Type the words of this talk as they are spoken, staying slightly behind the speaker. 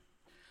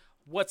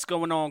What's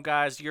going on,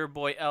 guys? Your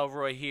boy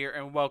Elroy here,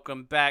 and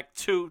welcome back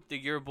to the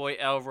Your Boy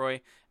Elroy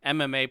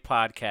MMA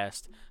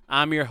podcast.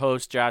 I'm your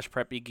host, Josh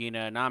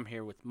Prepigina, and I'm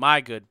here with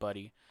my good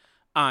buddy,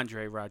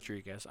 Andre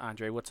Rodriguez.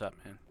 Andre, what's up,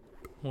 man?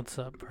 What's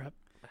up, Prep?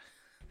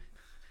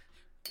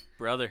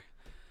 Brother,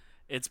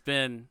 it's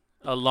been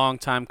a long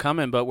time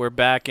coming, but we're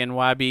back in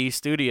YBE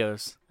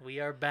Studios. We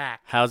are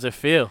back. How's it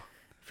feel?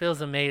 Feels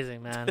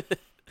amazing, man.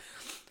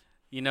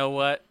 You know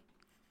what?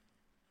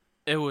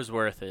 It was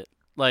worth it.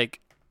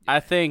 I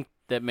think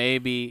that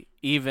maybe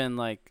even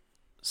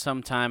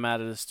some time out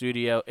of the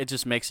studio, it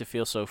just makes it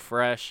feel so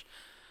fresh.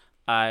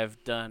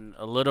 I've done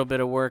a little bit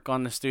of work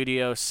on the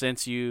studio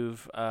since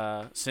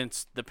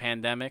since the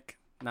pandemic.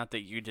 Not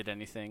that you did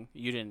anything.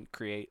 You didn't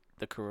create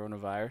the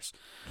coronavirus.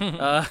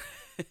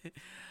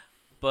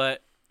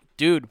 But,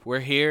 dude, we're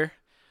here.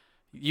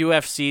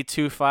 UFC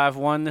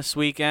 251 this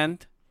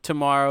weekend.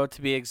 Tomorrow,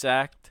 to be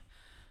exact.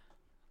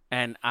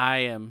 And I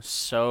am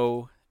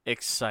so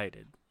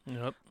excited.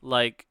 Yep.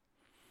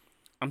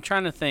 I'm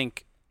trying to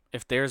think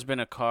if there's been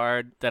a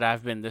card that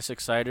I've been this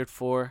excited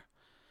for.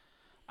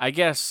 I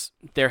guess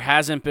there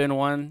hasn't been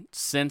one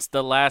since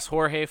the last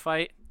Jorge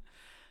fight.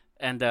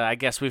 And I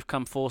guess we've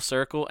come full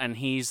circle, and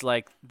he's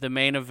the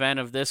main event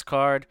of this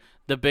card,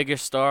 the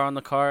biggest star on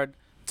the card.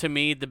 To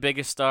me, the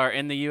biggest star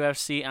in the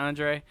UFC,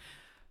 Andre.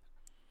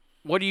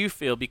 What do you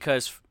feel?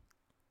 Because,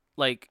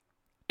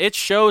 it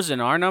shows in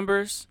our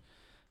numbers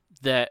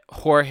that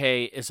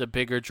Jorge is a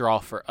bigger draw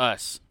for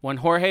us. When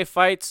Jorge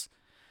fights,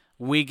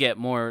 we get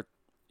more,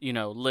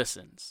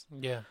 listens.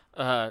 Yeah.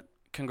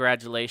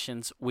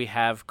 Congratulations. We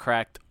have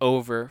cracked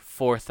over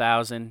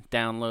 4,000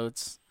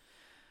 downloads.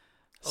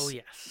 Oh,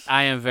 yes.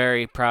 I am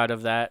very proud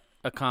of that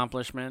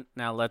accomplishment.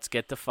 Now let's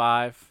get to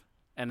 5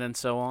 and then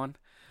so on.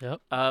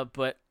 Yep.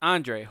 But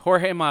Andre,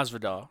 Jorge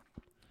Masvidal,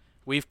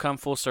 we've come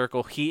full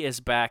circle. He is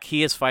back.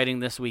 He is fighting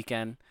this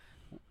weekend.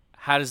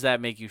 How does that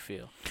make you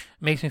feel?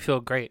 Makes me feel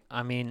great.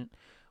 I mean,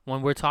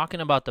 when we're talking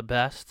about the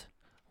best,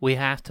 we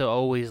have to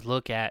always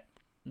look at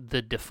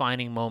the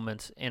defining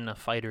moments in a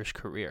fighter's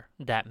career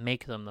that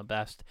make them the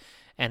best.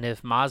 And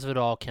if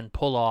Masvidal can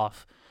pull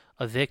off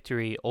a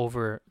victory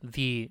over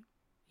the,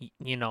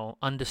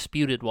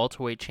 undisputed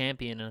welterweight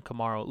champion in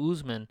Kamaru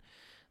Usman,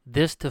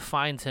 this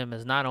defines him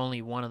as not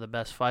only one of the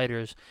best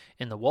fighters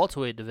in the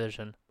welterweight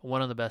division, but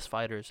one of the best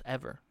fighters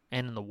ever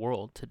and in the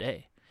world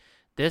today.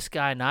 This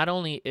guy, not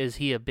only is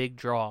he a big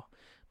draw,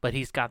 but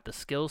he's got the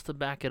skills to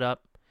back it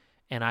up.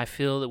 And I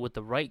feel that with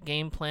the right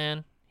game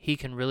plan, he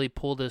can really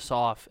pull this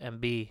off and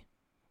be,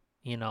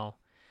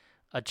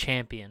 a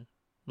champion,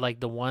 like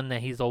the one that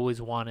he's always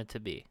wanted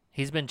to be.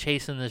 He's been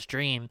chasing this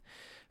dream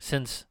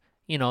since,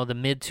 the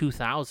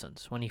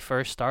mid-2000s when he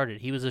first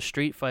started. He was a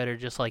street fighter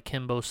just like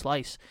Kimbo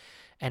Slice.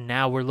 And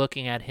now we're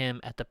looking at him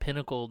at the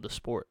pinnacle of the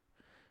sport,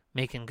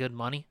 making good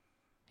money.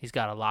 He's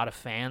got a lot of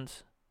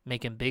fans,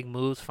 making big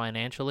moves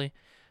financially.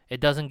 It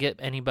doesn't get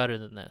any better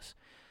than this.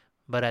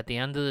 But at the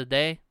end of the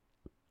day,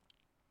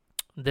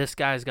 this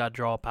guy's got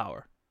draw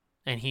power.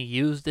 And he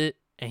used it,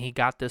 and he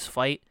got this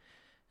fight.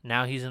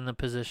 Now he's in the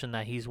position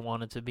that he's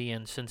wanted to be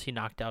in since he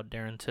knocked out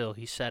Darren Till.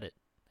 He said it.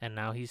 And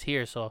now he's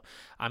here, so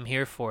I'm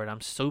here for it.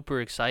 I'm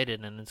super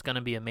excited, and it's going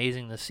to be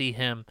amazing to see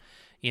him,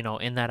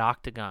 in that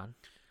octagon.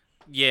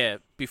 Yeah,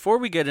 before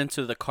we get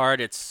into the card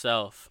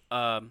itself,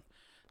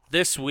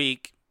 this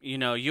week,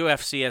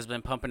 UFC has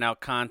been pumping out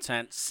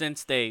content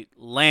since they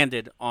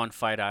landed on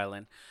Fight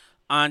Island.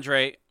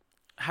 Andre,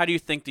 how do you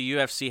think the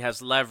UFC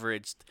has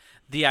leveraged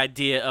the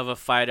idea of a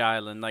Fight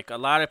Island? A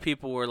lot of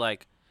people were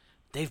like,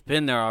 they've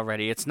been there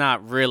already. It's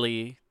not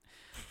really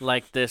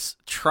like this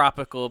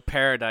tropical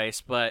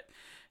paradise, but,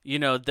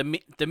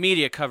 the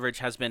media coverage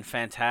has been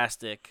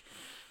fantastic.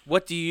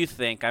 What do you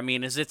think? I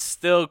mean, is it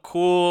still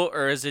cool,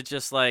 or is it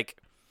just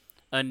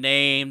a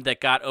name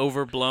that got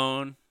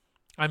overblown?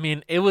 I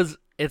mean,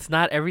 it's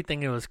not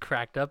everything it was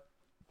cracked up,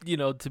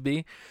 to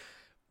be,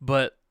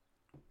 but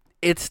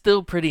it's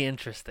still pretty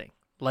interesting.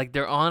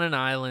 They're on an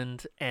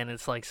island, and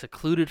it's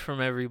secluded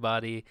from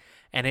everybody,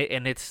 and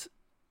it's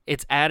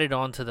added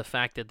on to the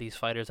fact that these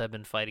fighters have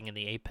been fighting in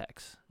the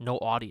apex, no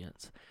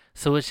audience.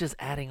 So it's just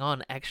adding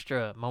on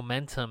extra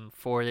momentum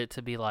for it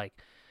to be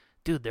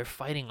dude, they're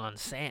fighting on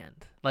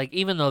sand.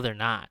 Even though they're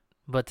not,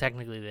 but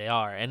technically they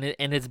are. And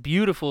it's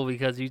beautiful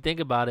because you think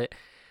about it,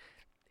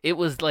 it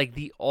was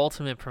the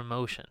ultimate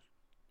promotion.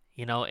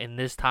 In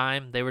this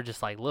time, they were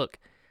just look,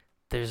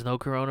 there's no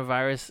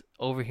coronavirus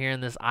over here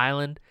in this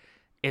island.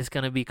 It's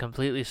going to be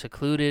completely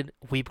secluded.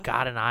 We've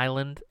got an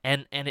island.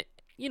 And it,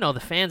 the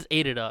fans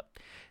ate it up.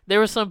 There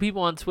were some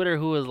people on Twitter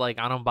who was I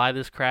don't buy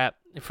this crap.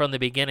 From the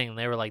beginning,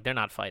 they were they're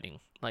not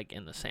fighting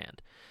in the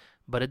sand.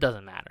 But it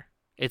doesn't matter.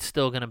 It's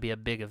still going to be a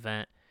big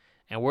event.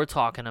 And we're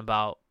talking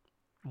about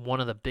one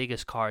of the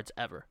biggest cards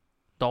ever.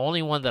 The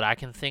only one that I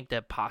can think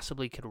that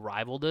possibly could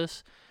rival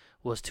this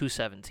was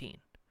 217.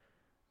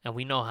 And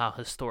we know how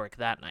historic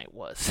that night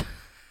was.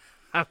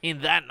 I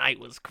mean, that night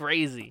was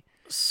crazy.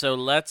 So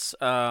let's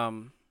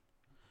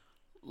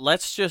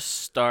just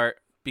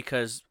start,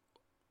 because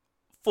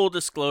full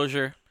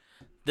disclosure,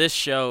 this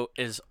show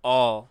is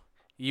all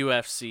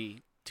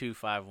UFC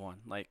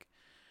 251. Like,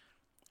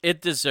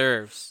 it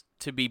deserves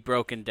to be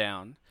broken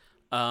down.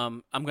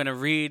 I'm going to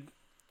read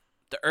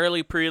the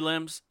early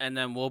prelims, and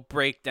then we'll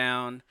break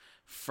down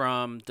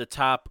from the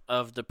top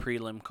of the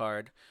prelim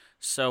card.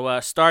 So,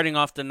 starting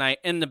off the night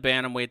in the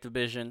bantamweight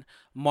division,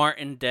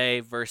 Martin Day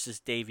versus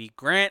Davy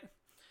Grant.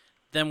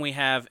 Then we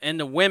have in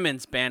the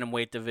women's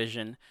bantamweight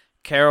division,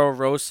 Carol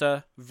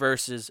Rosa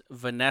versus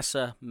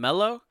Vanessa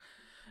Mello.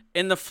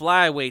 In the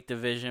flyweight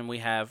division, we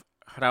have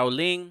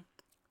Rauling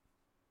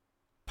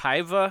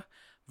Paiva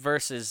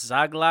versus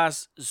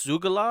Zaglas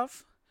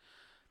Zugalov.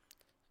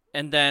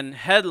 And then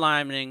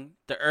headlining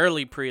the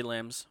early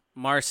prelims,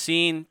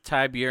 Marcin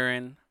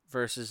Tiburon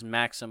versus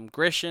Maxim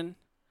Grishin.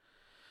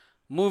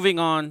 Moving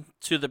on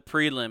to the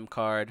prelim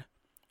card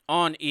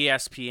on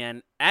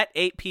ESPN at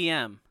 8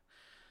 p.m.,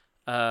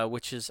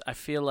 which is, I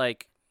feel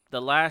like,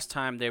 the last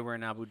time they were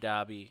in Abu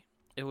Dhabi,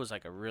 it was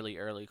like a really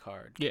early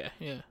card. Yeah.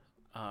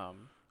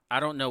 I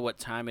don't know what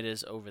time it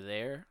is over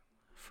there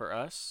for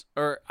us.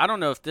 Or I don't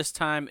know if this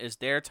time is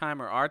their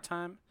time or our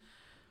time.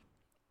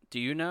 Do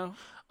you know?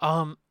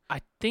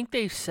 I think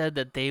they said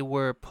that they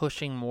were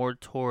pushing more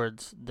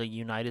towards the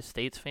United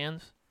States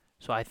fans,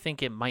 so I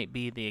think it might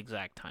be the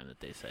exact time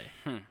that they say,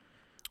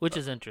 which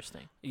is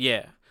interesting.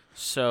 Yeah.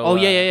 So. Oh,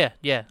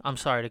 yeah. I'm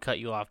sorry to cut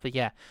you off, but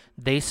yeah,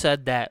 they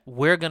said that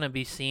we're going to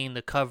be seeing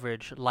the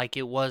coverage like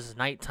it was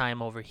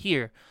nighttime over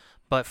here,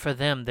 but for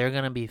them, they're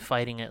going to be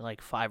fighting at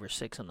like 5 or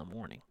 6 in the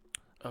morning.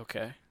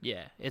 Okay.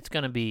 Yeah, it's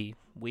going to be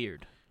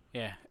weird.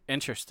 Yeah,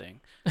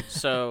 interesting.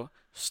 So,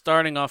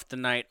 starting off the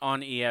night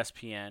on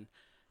ESPN,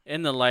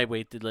 in the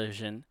lightweight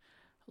division,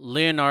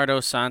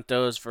 Leonardo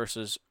Santos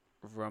versus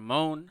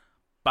Ramon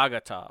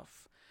Bagatov.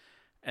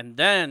 And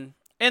then,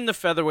 in the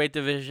featherweight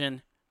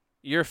division,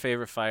 your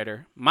favorite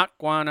fighter,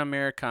 Makwan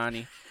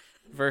Americani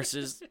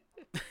versus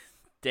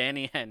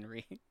Danny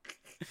Henry.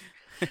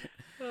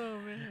 Oh,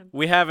 man.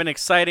 We have an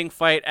exciting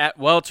fight at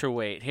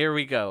welterweight. Here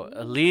we go.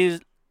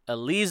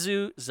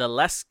 Elizu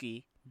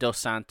Zaleski dos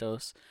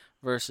Santos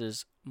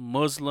versus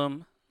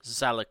Muslim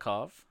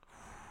Zalikov.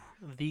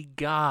 The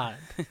god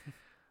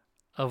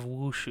of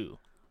wushu.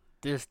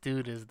 This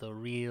dude is the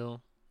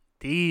real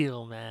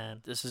deal,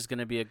 man. This is going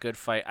to be a good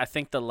fight. I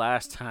think the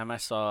last time I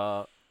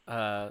saw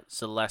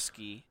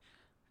Zaleski,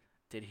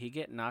 did he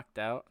get knocked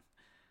out?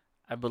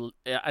 I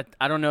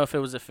don't know if it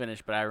was a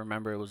finish, but I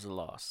remember it was a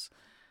loss.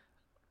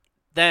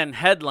 Then,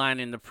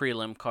 headlining the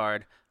prelim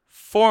card,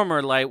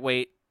 former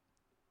light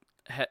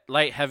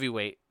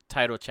heavyweight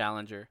title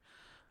challenger,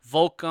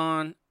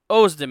 Volkan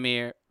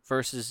Ozdemir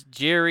versus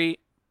Jiri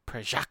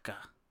Prajaka.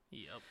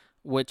 Yep.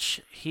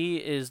 Which he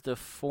is the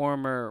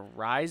former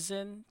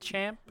Ryzen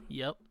champ,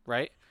 Yep.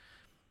 right?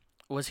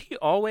 Was he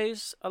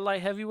always a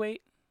light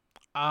heavyweight?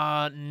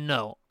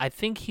 No. I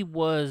think he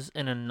was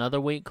in another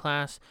weight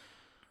class,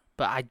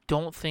 but I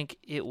don't think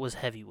it was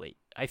heavyweight.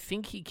 I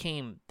think he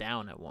came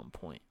down at one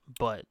point,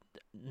 but,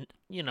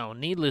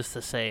 needless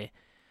to say,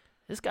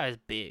 this guy's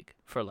big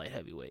for light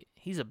heavyweight.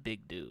 He's a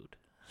big dude.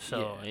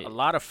 So yeah, a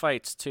lot of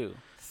fights, too.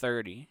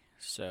 30.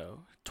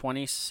 So,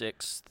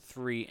 26,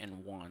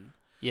 3-1.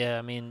 Yeah,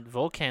 I mean,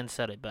 Volkan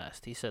said it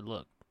best. He said,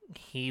 look,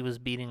 he was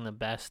beating the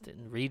best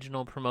in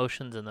regional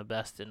promotions and the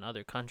best in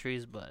other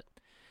countries, but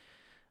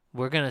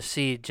we're going to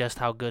see just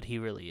how good he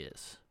really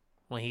is.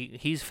 When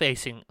he's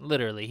facing,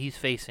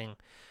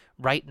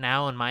 right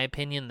now, in my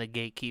opinion, the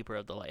gatekeeper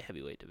of the light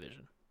heavyweight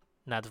division.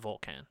 And that's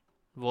Volkan.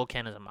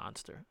 Volkan is a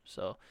monster.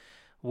 So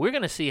we're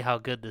going to see how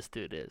good this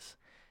dude is.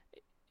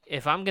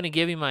 If I'm going to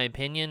give you my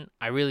opinion,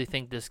 I really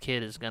think this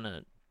kid is going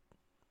to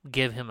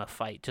give him a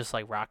fight, just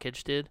like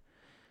Rakic did.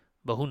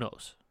 But who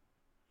knows?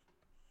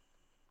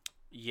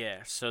 Yeah,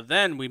 so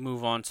then we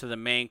move on to the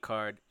main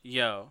card.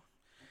 Yo,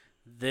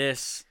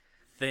 this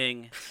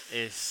thing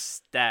is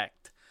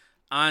stacked.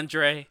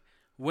 Andre,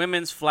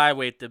 women's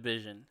flyweight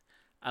division.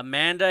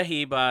 Amanda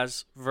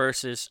Ribas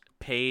versus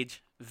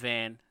Paige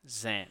Van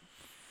Zandt.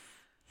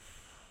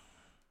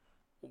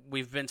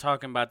 We've been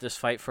talking about this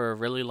fight for a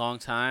really long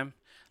time.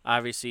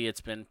 Obviously,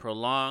 it's been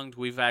prolonged.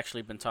 We've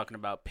actually been talking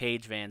about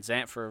Paige Van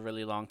Zandt for a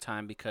really long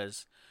time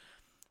because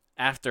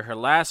after her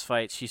last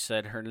fight, she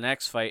said her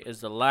next fight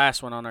is the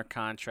last one on her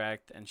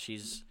contract, and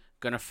she's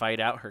going to fight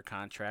out her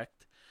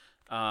contract.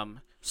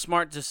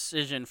 Smart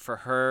decision for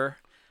her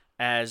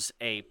as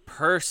a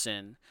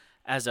person,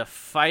 as a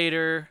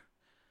fighter.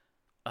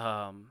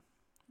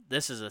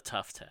 This is a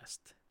tough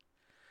test.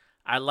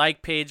 I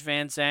like Paige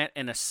Van Zandt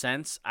in a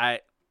sense.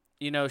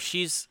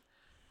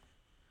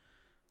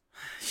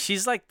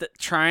 She's like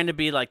trying to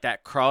be like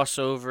that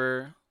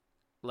crossover,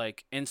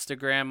 like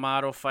Instagram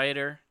model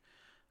fighter.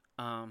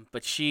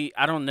 But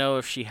I don't know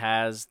if she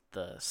has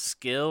the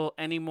skill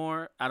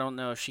anymore. I don't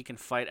know if she can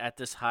fight at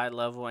this high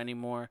level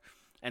anymore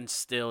and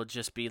still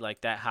just be like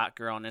that hot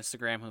girl on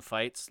Instagram who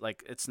fights.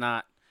 Like, it's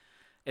not,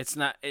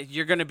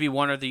 you're going to be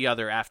one or the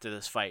other after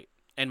this fight,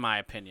 in my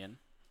opinion.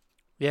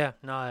 Yeah,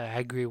 no, I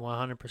agree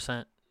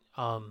 100%.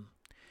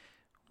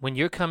 When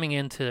you're coming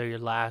into your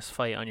last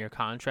fight on your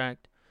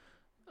contract,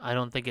 I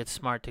don't think it's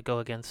smart to go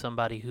against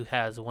somebody who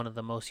has one of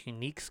the most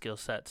unique skill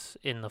sets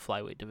in the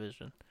flyweight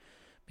division.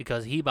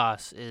 because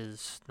Hebas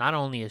is not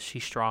only is she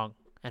strong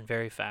and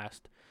very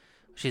fast,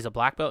 she's a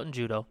black belt in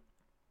judo,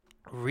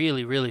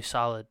 really, really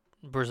solid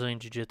Brazilian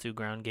Jiu-Jitsu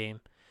ground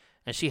game,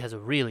 and she has a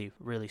really,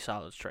 really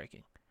solid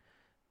striking.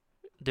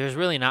 There's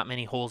really not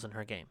many holes in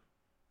her game.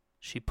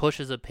 She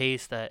pushes a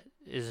pace that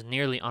is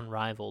nearly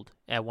unrivaled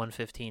at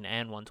 115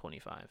 and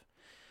 125,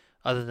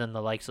 other than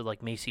the likes of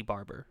like Macy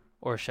Barber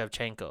or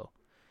Shevchenko.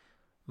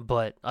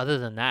 But other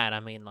than that, I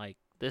mean, like,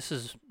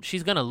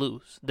 she's going to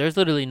lose. There's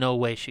literally no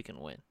way she can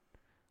win.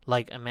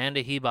 Like,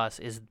 Amanda Hebas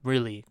is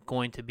really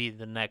going to be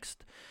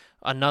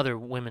another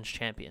women's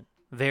champion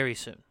very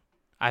soon.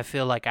 I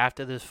feel like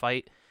after this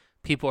fight,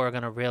 people are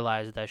going to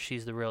realize that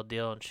she's the real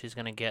deal and she's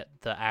going to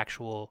get the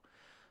actual,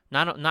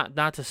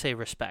 not to say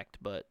respect,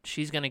 but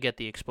she's going to get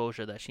the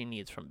exposure that she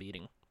needs from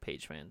beating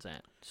Paige Van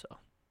Zandt. So.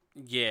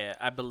 Yeah,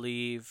 I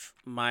believe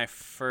my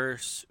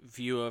first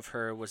view of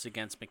her was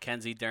against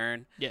Mackenzie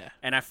Dern. Yeah.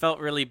 And I felt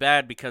really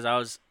bad because I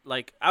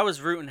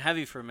was rooting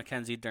heavy for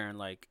Mackenzie Dern.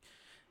 Like,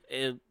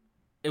 it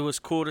was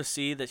cool to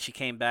see that she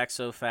came back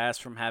so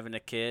fast from having a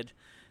kid.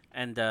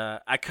 And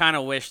I kind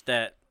of wish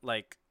that,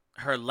 like,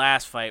 her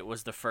last fight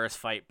was the first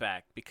fight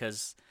back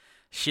because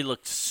she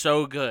looked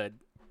so good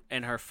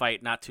in her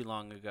fight not too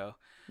long ago.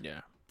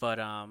 Yeah. But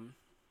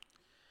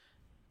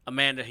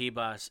Amanda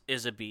Hebas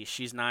is a beast.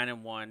 She's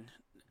 9-1.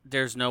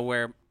 There's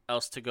nowhere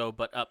else to go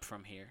but up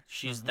from here.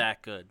 She's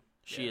that good.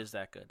 She is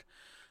that good.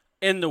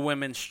 In the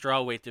women's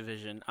strawweight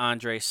division,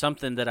 Andre,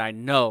 something that I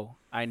know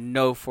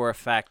for a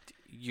fact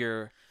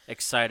you're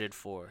excited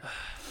for.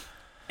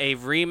 A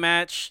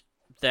rematch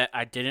that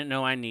I didn't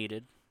know I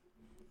needed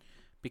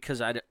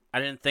because I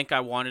didn't think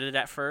I wanted it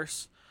at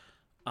first.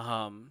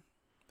 I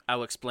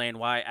will explain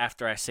why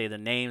after I say the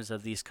names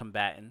of these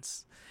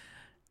combatants.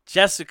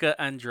 Jessica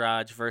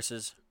Andrade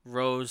versus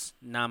Rose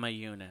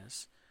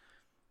Namajunas.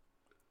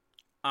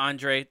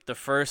 Andre, the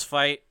first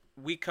fight,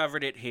 we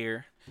covered it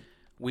here.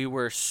 We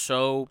were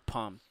so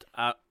pumped.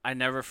 I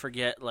never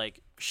forget,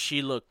 like,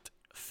 she looked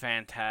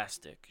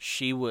fantastic.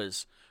 She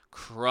was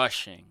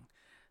crushing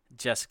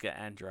Jessica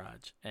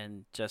Andrade.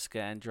 And Jessica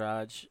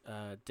Andrade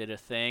did a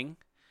thing,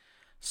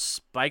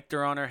 spiked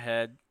her on her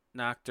head,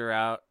 knocked her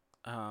out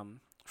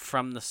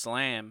from the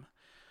slam.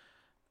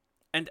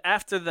 And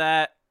after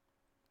that,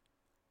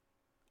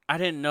 I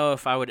didn't know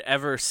if I would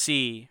ever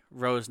see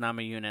Rose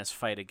Namajunas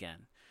fight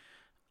again.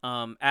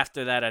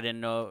 After that, I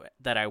didn't know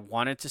that I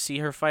wanted to see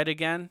her fight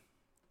again.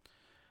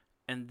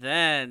 And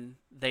then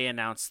they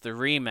announced the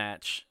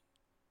rematch.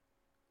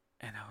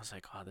 And I was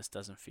like, oh, this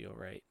doesn't feel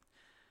right.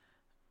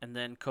 And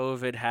then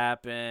COVID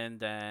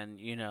happened. And,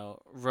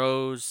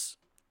 Rose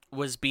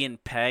was being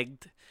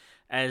pegged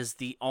as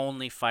the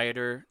only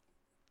fighter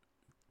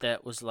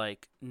that was,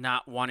 like,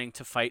 not wanting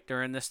to fight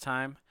during this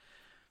time.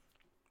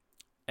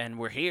 And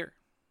we're here.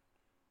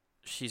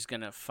 She's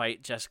going to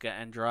fight Jessica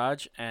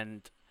Andrade.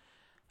 And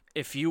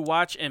if you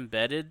watch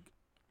Embedded,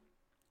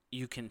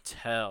 you can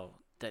tell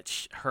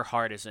that her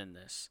heart is in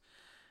this.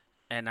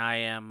 And I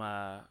am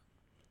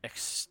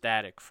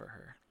ecstatic for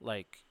her.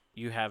 Like,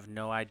 you have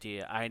no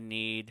idea. I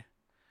need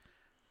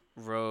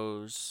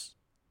Rose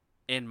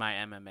in my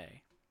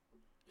MMA.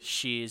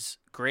 She's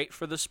great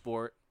for the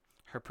sport.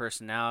 Her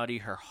personality,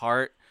 her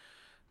heart,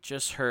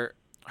 just her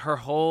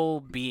whole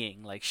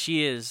being. Like,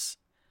 she is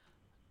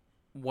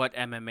what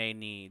MMA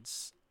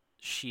needs.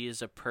 She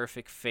is a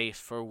perfect face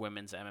for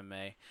women's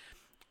MMA.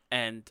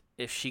 And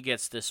if she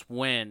gets this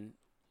win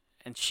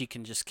and she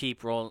can just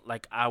keep rolling,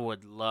 like, I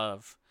would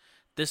love.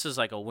 This is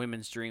like a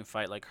women's dream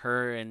fight. Like,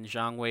 her and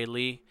Zhang Wei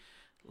Li.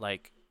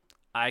 Like,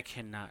 I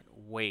cannot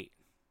wait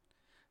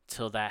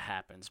till that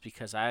happens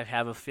because I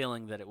have a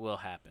feeling that it will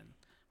happen.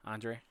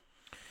 Andre?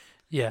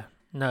 Yeah.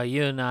 No,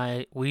 you and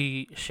I,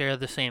 we share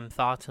the same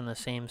thoughts and the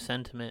same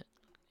sentiment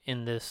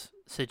in this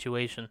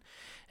situation.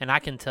 And I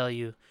can tell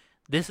you,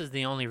 this is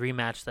the only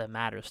rematch that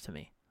matters to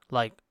me.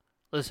 Like,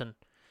 listen,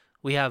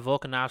 we have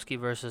Volkanovski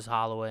versus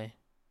Holloway.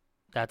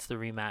 That's the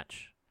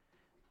rematch.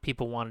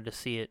 People wanted to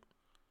see it,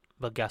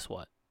 but guess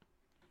what?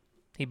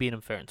 He beat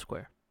him fair and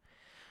square.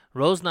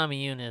 Rose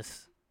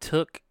Namajunas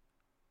took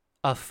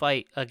a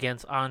fight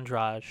against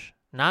Andrade,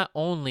 not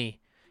only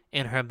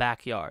in her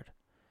backyard,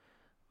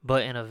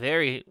 but in a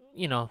very,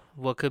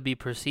 what could be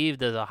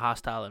perceived as a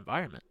hostile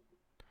environment.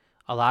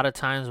 A lot of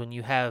times when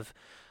you have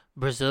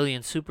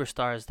Brazilian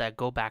superstars that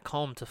go back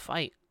home to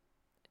fight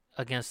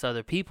against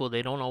other people,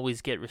 they don't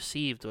always get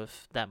received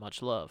with that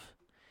much love.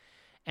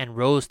 And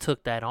Rose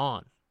took that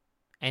on.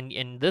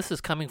 And this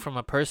is coming from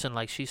a person,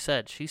 like she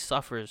said, she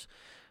suffers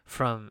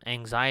from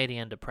anxiety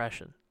and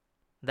depression.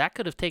 That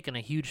could have taken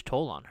a huge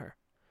toll on her,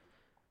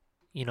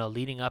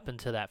 leading up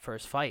into that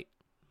first fight.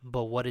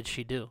 But what did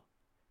she do?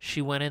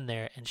 She went in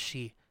there and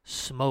she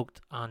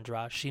smoked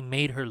Andrade. She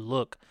made her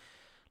look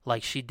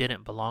like she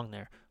didn't belong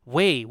there.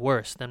 Way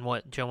worse than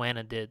what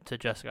Joanna did to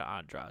Jessica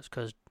Andrade.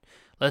 Because,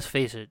 let's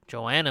face it,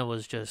 Joanna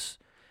was just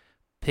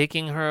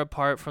picking her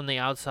apart from the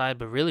outside,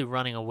 but really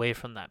running away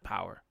from that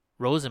power.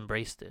 Rose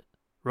embraced it.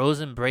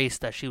 Rose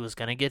embraced that she was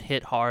going to get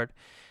hit hard,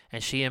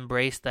 and she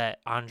embraced that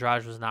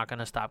Andrade was not going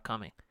to stop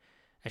coming.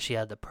 And she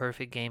had the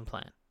perfect game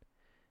plan.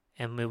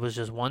 And it was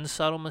just one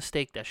subtle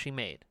mistake that she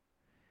made.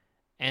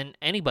 And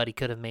anybody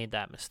could have made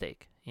that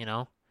mistake, you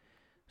know?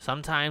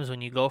 Sometimes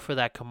when you go for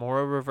that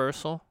Kimura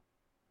reversal,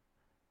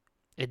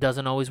 it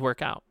doesn't always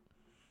work out.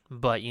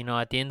 But,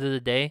 at the end of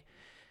the day,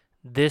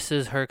 this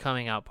is her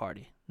coming out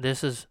party.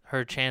 This is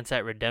her chance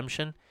at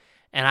redemption.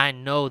 And I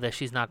know that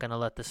she's not going to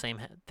let the same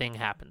thing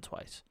happen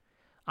twice.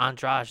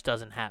 Andrade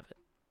doesn't have it.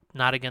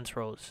 Not against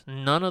Rose.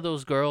 None of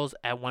those girls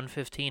at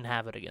 115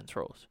 have it against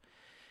Rose.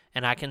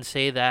 And I can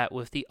say that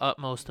with the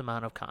utmost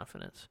amount of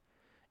confidence.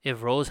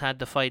 If Rose had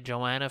to fight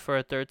Joanna for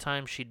a third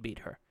time, she'd beat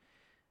her.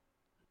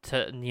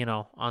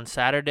 On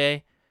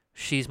Saturday,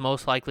 she's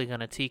most likely going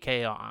to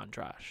TKO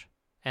Andrade.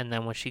 And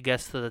then when she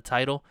gets to the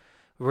title,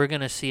 we're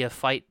going to see a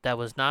fight that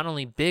was not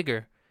only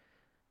bigger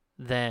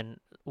than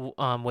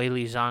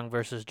Weili Zhang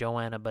versus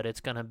Joanna, but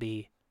it's going to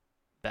be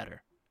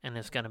better. And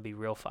it's going to be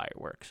real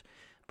fireworks.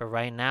 But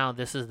right now,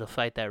 this is the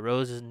fight that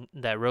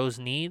Rose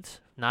needs,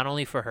 not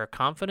only for her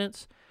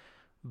confidence,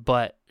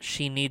 but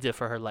she needs it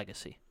for her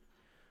legacy.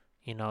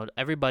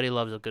 Everybody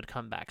loves a good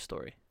comeback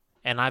story.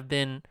 And I've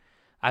been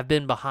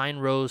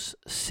behind Rose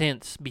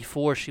since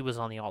before she was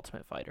on The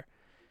Ultimate Fighter.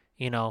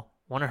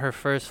 One of her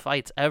first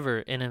fights ever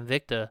in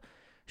Invicta,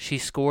 she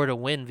scored a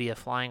win via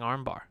flying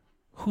armbar.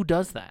 Who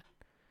does that?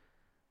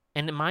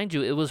 And mind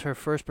you, it was her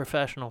first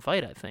professional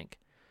fight, I think.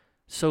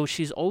 So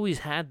she's always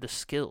had the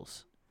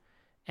skills.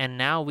 And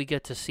now we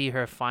get to see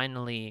her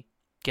finally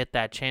get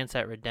that chance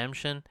at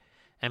redemption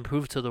and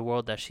prove to the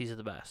world that she's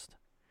the best.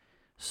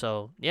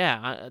 So,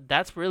 yeah,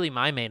 that's really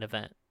my main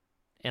event,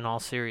 in all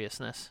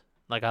seriousness.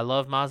 Like, I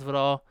love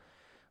Masvidal,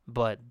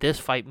 but this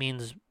fight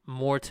means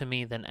more to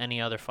me than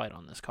any other fight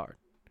on this card.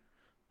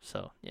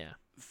 So, yeah.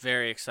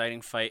 Very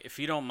exciting fight. If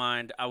you don't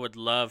mind, I would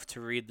love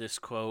to read this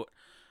quote.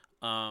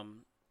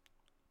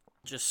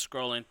 Just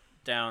scrolling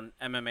down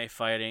MMA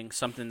Fighting,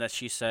 something that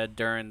she said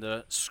during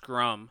the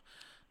scrum.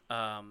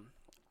 I'm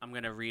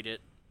going to read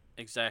it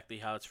exactly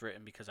how it's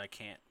written because I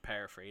can't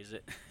paraphrase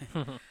it.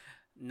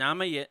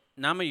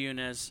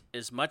 Namajunas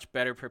is much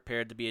better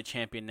prepared to be a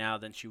champion now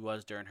than she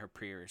was during her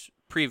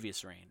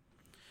previous reign.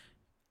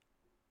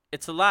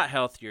 It's a lot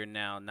healthier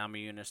now,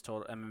 Namajunas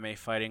told MMA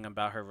Fighting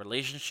about her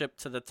relationship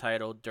to the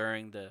title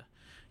during the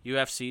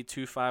UFC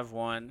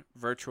 251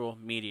 virtual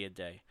media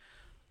day.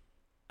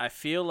 I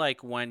feel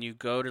like when you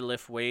go to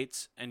lift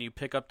weights and you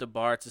pick up the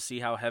bar to see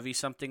how heavy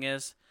something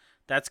is,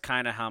 that's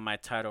kind of how my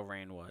title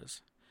reign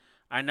was.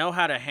 I know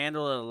how to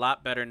handle it a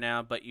lot better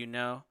now, but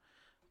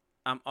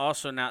I'm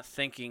also not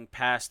thinking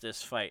past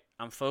this fight.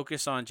 I'm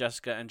focused on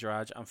Jessica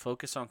Andrade. I'm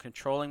focused on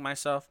controlling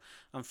myself.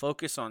 I'm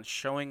focused on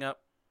showing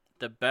up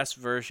the best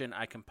version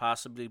I can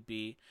possibly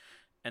be,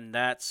 and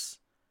that's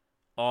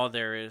all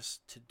there is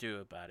to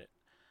do about it.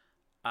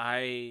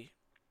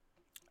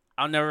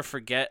 I'll never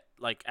forget,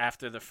 like,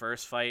 after the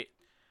first fight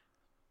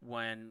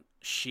when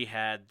she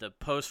had the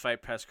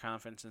post-fight press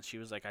conference and she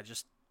was like, I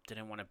just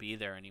didn't want to be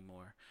there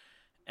anymore.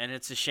 And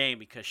it's a shame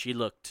because she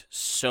looked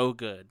so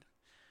good.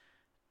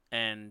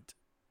 And,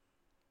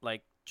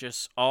 like,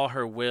 just all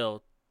her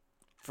will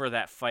for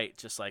that fight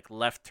just, like,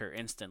 left her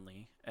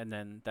instantly. And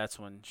then that's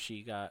when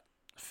she got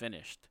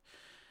finished.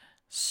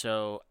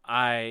 So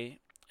I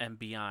am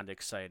beyond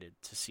excited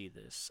to see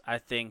this. I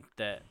think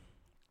that,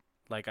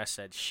 like I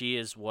said, she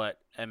is what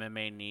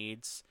MMA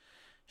needs.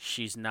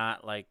 She's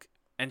not, like,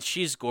 and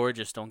she's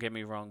gorgeous, don't get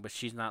me wrong, but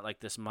she's not, like,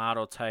 this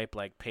model type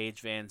like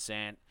Paige Van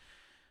Zandt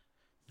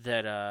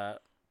that,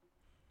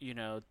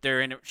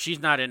 they're in it. She's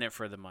not in it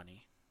for the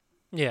money.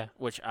 Yeah.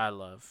 Which I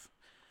love.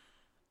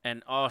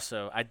 And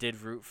also, I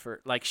did root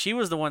for, like, she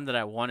was the one that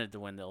I wanted to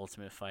win the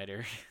Ultimate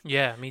Fighter.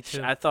 Yeah, me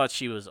too. I thought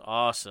she was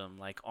awesome,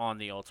 like, on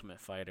the Ultimate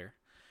Fighter.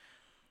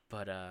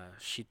 But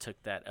she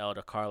took that L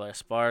to Carla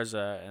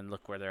Esparza, and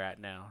look where they're at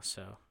now.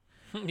 So,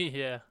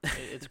 yeah,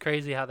 it's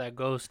crazy how that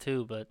goes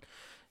too. But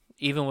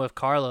even with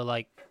Carla,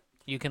 like,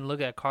 you can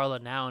look at Carla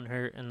now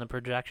in the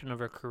projection of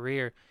her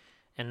career,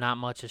 and not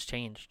much has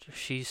changed.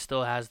 She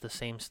still has the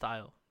same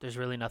style. There's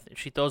really nothing.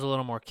 She throws a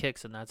little more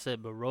kicks, and that's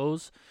it. But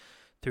Rose,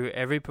 through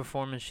every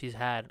performance she's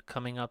had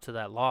coming up to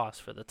that loss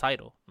for the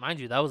title, mind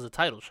you, that was a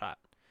title shot.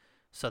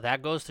 So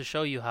that goes to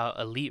show you how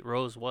elite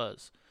Rose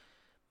was.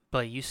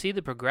 But you see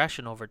the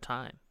progression over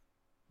time,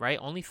 right?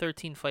 Only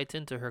 13 fights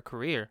into her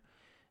career.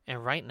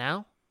 And right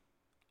now,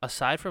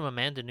 aside from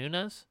Amanda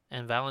Nunes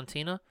and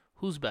Valentina,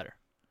 who's better?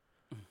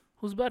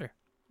 Who's better?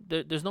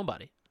 There's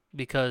nobody.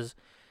 Because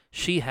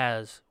she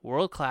has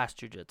world-class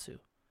jiu-jitsu,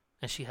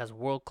 and she has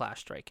world-class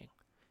striking,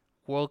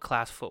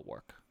 world-class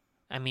footwork.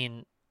 I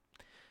mean,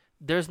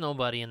 there's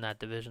nobody in that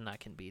division that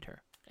can beat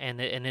her. And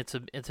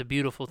it's a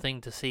beautiful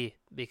thing to see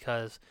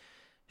because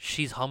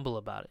she's humble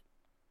about it.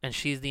 And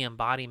she's the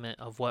embodiment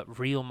of what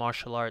real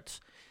martial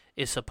arts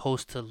is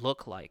supposed to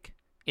look like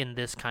in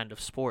this kind of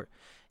sport.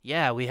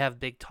 Yeah, we have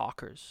big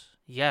talkers.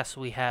 Yes,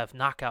 we have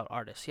knockout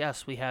artists.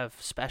 Yes, we have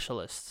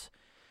specialists.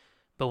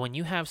 But when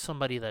you have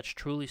somebody that's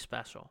truly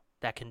special,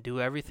 that can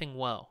do everything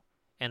well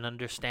and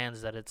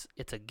understands that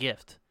it's a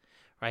gift,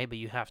 right? But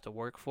you have to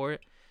work for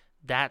it.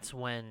 That's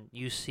when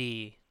you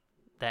see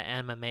that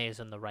MMA is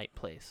in the right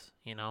place,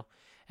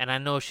 And I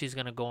know she's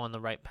going to go on the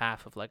right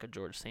path of like a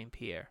George St.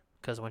 Pierre.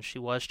 Because when she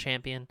was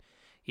champion,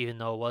 even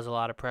though it was a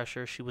lot of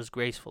pressure, she was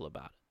graceful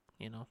about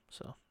it.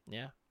 So,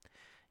 yeah.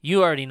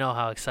 You already know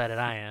how excited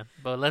I am.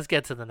 But let's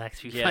get to the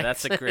next few Yeah, fights.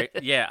 that's a great.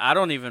 Yeah, I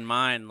don't even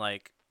mind.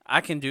 Like,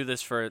 I can do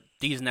this for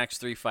these next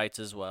 3 fights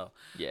as well.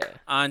 Yeah.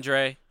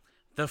 Andre,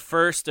 the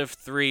first of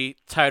 3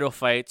 title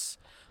fights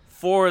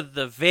for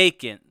the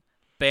vacant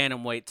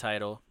bantamweight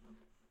title.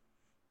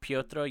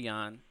 Piotr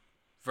Jan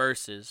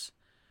versus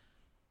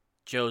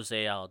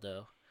Jose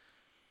Aldo.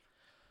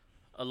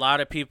 A lot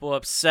of people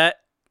upset.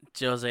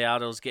 Jose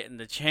Aldo's getting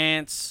the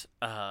chance.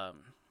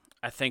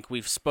 I think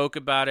we've spoke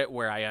about it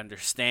where I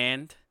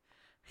understand.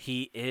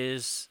 He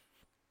is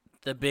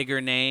the bigger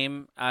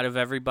name out of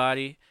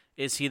everybody.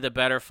 Is he the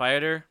better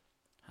fighter?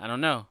 I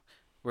don't know.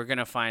 We're going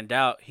to find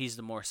out. He's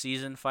the more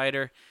seasoned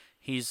fighter.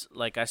 He's,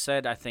 like I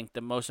said, I think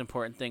the most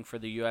important thing for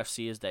the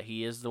UFC is that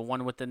he is the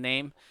one with the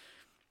name.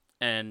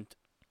 And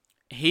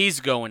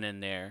he's going in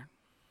there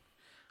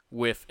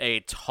with a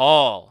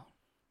tall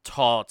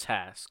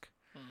task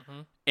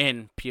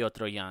in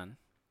Piotr Jan.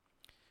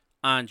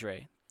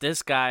 Andre,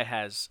 this guy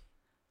has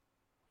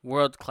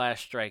world-class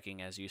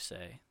striking, as you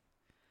say.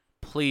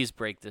 Please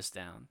break this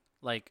down.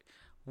 Like,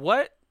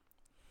 what?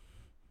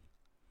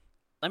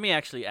 Let me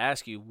actually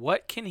ask you,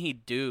 what can he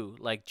do,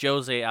 like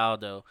Jose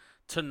Aldo,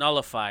 to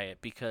nullify it?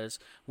 Because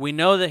we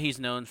know that he's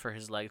known for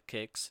his leg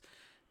kicks.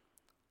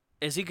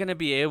 Is he going to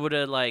be able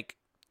to, like,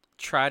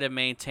 try to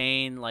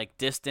maintain, like,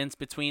 distance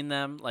between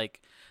them?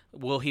 Like,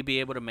 will he be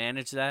able to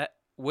manage that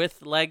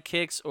with leg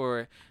kicks?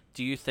 Or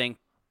do you think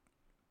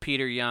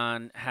Peter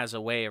Yan has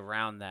a way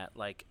around that,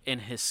 like, in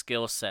his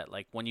skill set?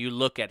 Like, when you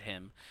look at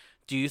him,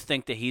 do you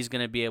think that he's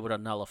going to be able to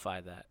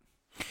nullify that?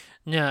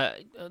 Yeah,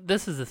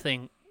 this is the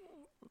thing,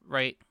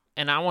 right?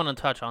 And I want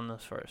to touch on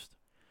this first.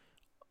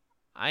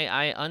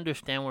 I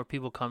understand where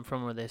people come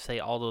from where they say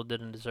Aldo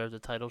didn't deserve the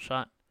title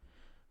shot.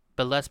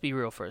 But let's be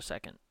real for a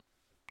second.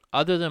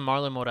 Other than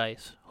Marlon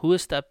Moraes, who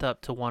has stepped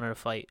up to want to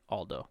fight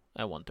Aldo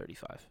at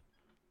 135?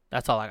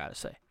 That's all I got to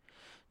say.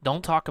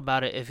 Don't talk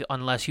about it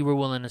unless you were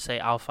willing to say,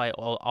 I'll fight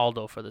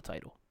Aldo for the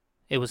title.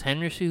 It was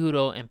Henry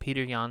Cejudo and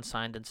Peter Yan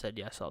signed and said,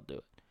 yes, I'll do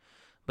it.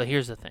 But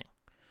here's the thing.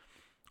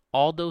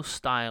 Aldo's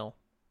style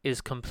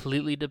is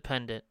completely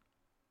dependent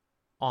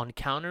on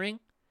countering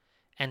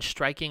and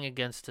striking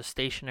against a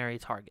stationary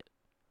target.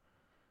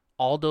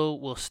 Aldo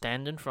will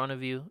stand in front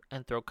of you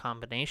and throw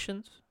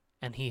combinations,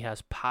 and he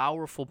has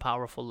powerful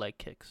leg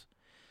kicks.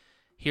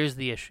 Here's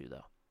the issue,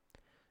 though.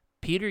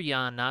 Peter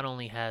Yan not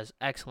only has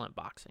excellent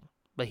boxing,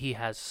 but he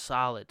has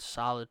solid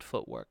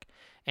footwork,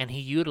 and he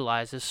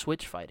utilizes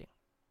switch fighting,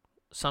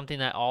 something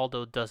that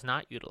Aldo does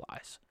not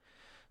utilize.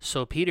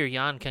 So Peter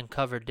Yan can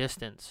cover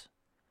distance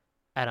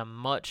at a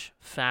much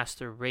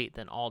faster rate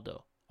than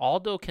Aldo.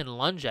 Aldo can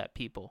lunge at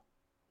people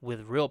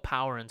with real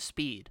power and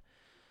speed,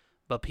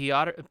 but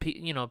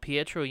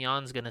Pietro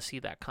Yan's going to see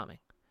that coming.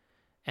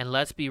 And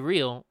let's be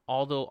real,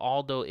 although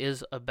Aldo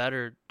is a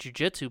better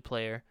jiu-jitsu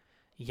player,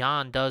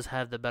 Yan does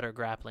have the better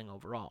grappling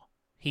overall.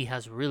 He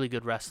has really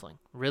good wrestling,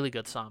 really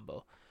good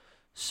sambo.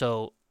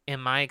 So, in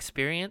my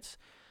experience,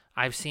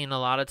 I've seen a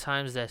lot of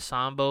times that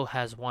sambo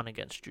has won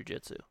against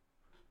jiu-jitsu.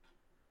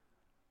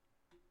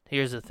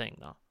 Here's the thing,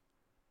 though.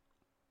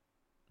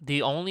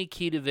 The only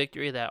key to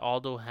victory that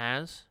Aldo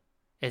has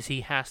is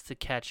he has to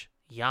catch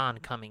Yan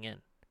coming in.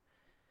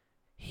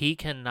 He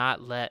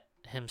cannot let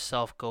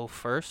himself go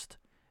first,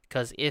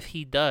 because if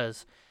he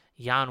does,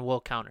 Yan will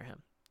counter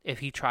him. If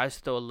he tries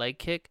to throw a leg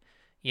kick,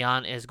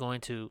 Yan is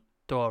going to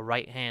throw a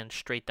right hand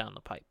straight down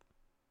the pipe.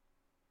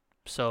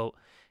 So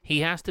he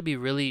has to be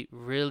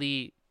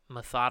really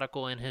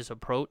methodical in his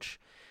approach,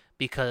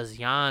 because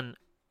Yan,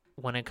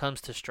 when it comes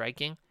to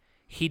striking,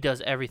 he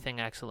does everything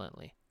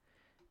excellently.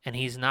 And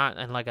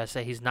like I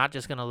said, he's not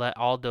just going to let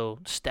Aldo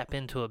step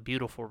into a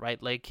beautiful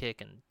right leg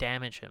kick and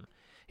damage him.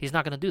 He's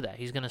not going to do that.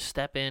 He's going to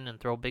step in and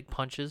throw big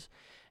punches,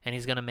 and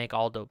he's going to make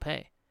Aldo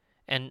pay.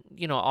 And,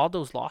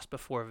 Aldo's lost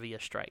before via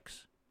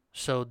strikes.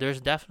 So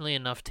there's definitely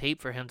enough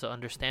tape for him to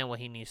understand what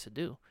he needs to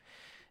do.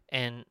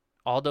 And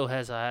Aldo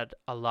has had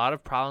a lot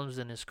of problems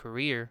in his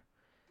career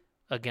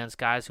against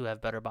guys who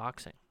have better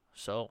boxing.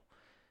 So,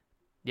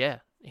 yeah,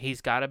 he's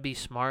got to be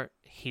smart.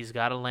 He's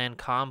got to land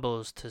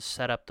combos to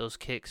set up those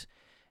kicks.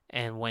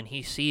 And when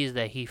he sees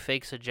that he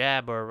fakes a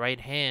jab or a right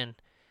hand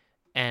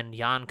and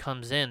Yan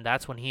comes in,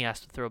 that's when he has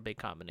to throw big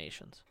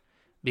combinations.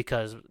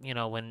 Because,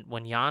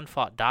 when Yan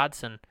fought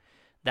Dodson,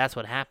 that's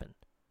what happened.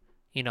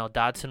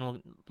 Dodson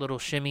would little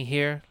shimmy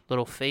here,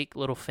 little fake,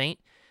 little feint,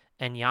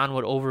 and Yan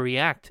would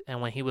overreact.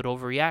 And when he would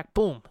overreact,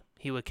 boom,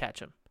 he would catch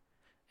him.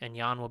 And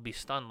Yan would be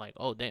stunned like,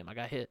 oh, damn, I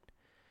got hit.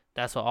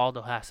 That's what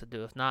Aldo has to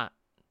do. If not,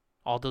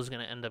 Aldo's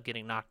going to end up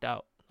getting knocked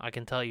out. I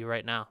can tell you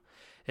right now.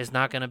 It's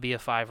not going to be a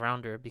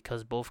 5-rounder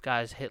because both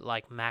guys hit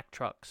like Mack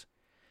trucks.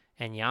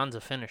 And Jan's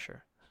a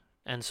finisher.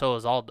 And so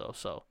is Aldo.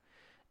 So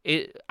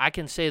I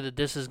can say that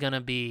this is going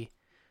to be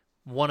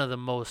one of the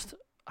most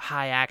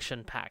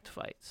high-action-packed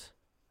fights.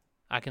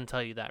 I can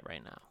tell you that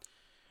right now.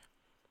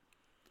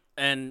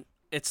 And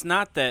it's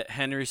not that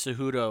Henry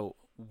Cejudo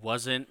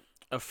wasn't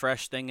a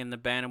fresh thing in the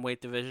bantamweight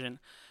division.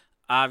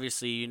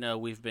 Obviously,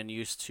 we've been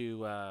used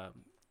to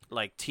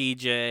like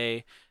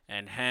TJ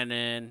and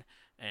Henan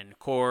and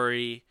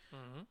Corey,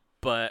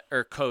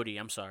 or Cody.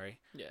 I'm sorry,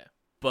 Yeah.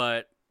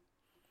 but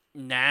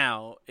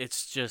now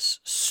it's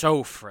just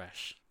so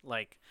fresh.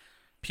 Like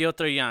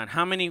Piotr Jan,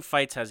 how many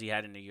fights has he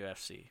had in the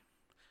UFC?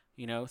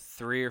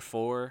 3 or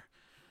 4.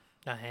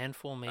 A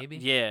handful, maybe.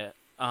 Yeah.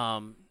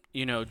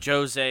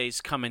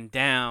 Jose's coming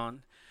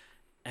down,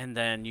 and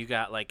then you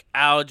got like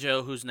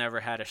Aljo, who's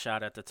never had a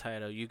shot at the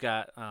title. You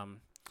got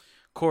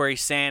Corey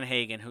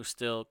Sandhagen, who's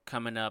still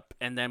coming up,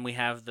 and then we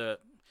have the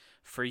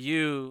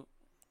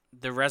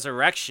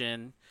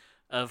resurrection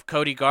of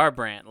Cody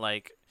Garbrandt.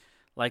 Like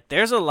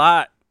there's a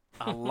lot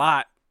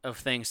of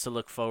things to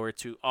look forward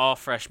to. All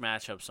fresh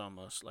matchups,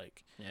 almost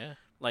Yeah.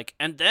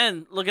 and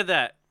then look at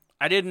that.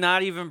 I did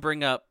not even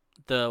bring up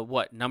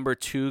the number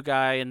 2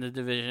 guy in the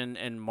division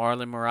and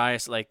Marlon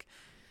Moraes. Like,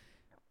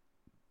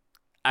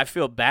 I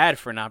feel bad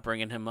for not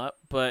bringing him up,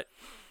 but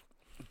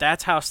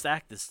that's how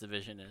stacked this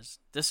division is.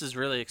 This is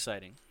really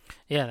exciting.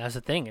 Yeah, that's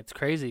the thing. It's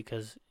crazy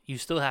because you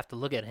still have to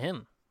look at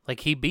him.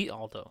 Like, he beat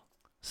Aldo.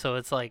 So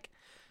it's like,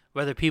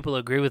 whether people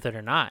agree with it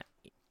or not,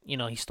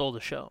 he stole the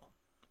show.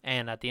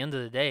 And at the end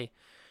of the day,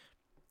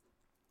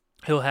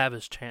 he'll have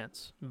his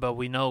chance. But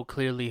we know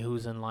clearly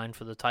who's in line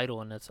for the title,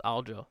 and it's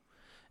Aljo.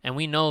 And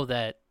we know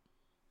that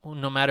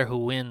no matter who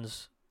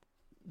wins,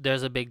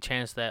 there's a big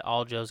chance that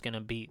Aljo's going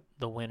to beat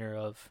the winner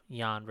of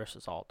Jan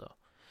versus Aldo.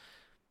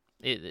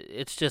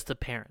 It's just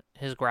apparent.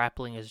 His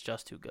grappling is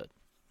just too good.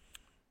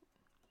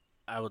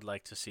 I would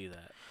like to see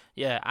that.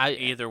 Yeah,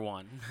 either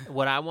one.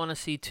 What I want to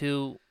see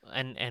too,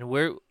 and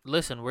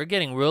we're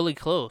getting really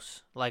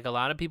close. Like, a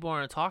lot of people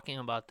aren't talking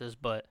about this,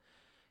 but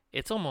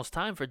it's almost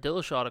time for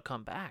Dillashaw to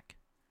come back.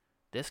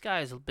 This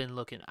guy's been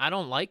looking. I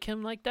don't like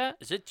him like that.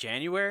 Is it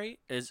January?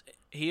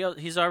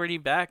 He's already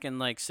back in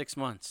like 6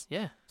 months?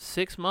 Yeah,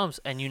 6 months,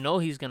 and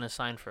he's gonna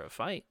sign for a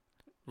fight.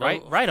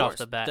 Right Off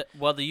the bat.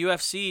 The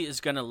UFC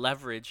is gonna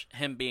leverage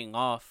him being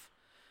off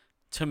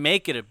to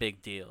make it a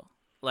big deal.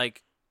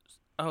 Like,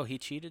 oh, he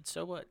cheated,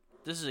 so what?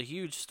 This is a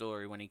huge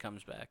story when he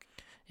comes back.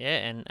 Yeah,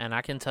 and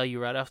I can tell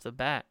you right off the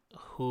bat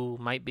who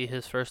might be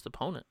his first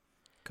opponent.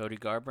 Cody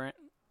Garbrandt?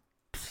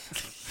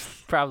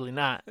 Probably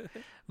not.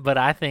 But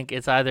I think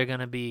it's either going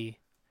to be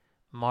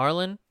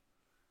Marlon,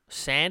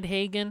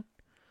 Sandhagen,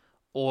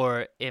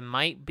 or it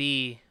might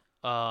be,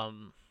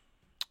 damn,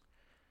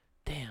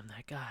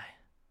 that guy.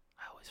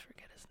 I always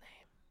forget his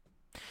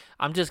name.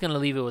 I'm just going to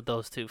leave it with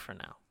those two for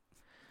now.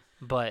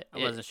 But I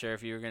wasn't sure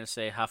if you were going to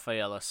say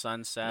Rafaela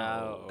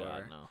Sunsao. No,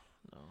 God, no.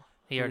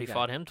 He already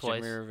fought him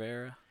twice. Jimmy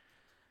Rivera.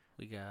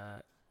 We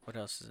got, what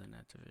else is in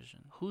that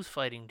division? Who's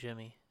fighting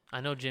Jimmy? I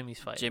know Jimmy's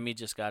fighting. Jimmy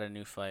just got a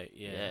new fight,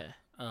 yeah.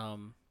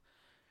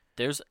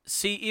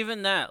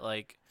 Even that,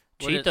 like,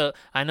 Cheeto.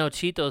 I know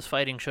Cheeto's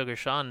fighting Sugar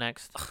Sean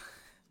next.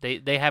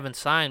 They haven't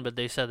signed, but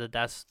they said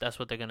that's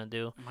what they're gonna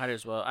do. Might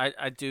as well.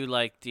 I do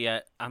like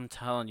I'm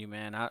telling you,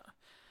 man.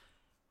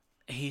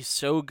 He's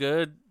so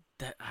good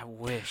that I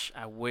wish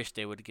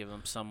they would give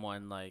him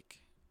someone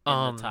like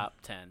in the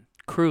top 10.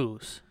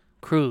 Cruz.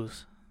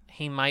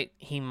 He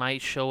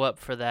might show up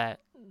for that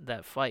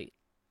fight.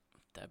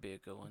 That'd be a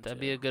good one. That'd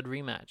be a good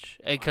rematch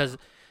because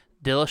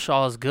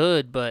Dillashaw is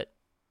good, but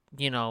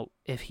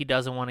if he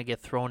doesn't want to get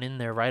thrown in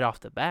there right off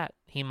the bat,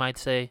 he might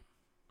say,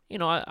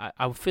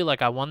 I feel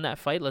like I won that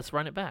fight. Let's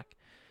run it back.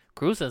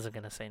 Cruz isn't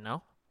going to say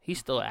no. He's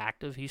still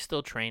active. He's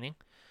still training.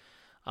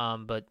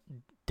 But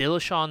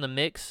Dillashaw in the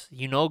mix,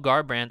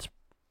 Garbrandt's,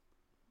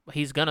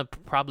 he's going to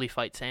probably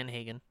fight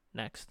Sandhagen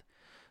next.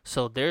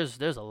 So there's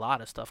a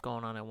lot of stuff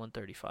going on at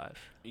 135.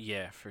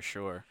 Yeah, for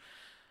sure.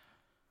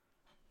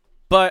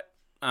 But,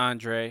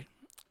 Andre,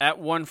 at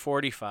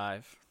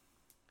 145,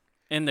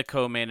 in the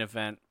co-main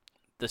event,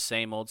 the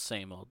same old.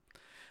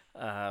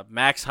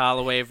 Max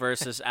Holloway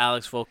versus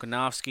Alex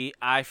Volkanovski.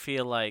 I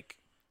feel like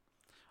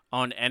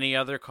on any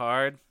other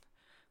card,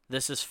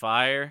 this is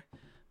fire.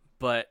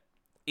 But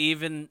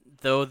even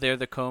though they're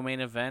the co-main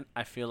event,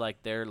 I feel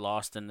like they're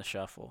lost in the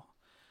shuffle.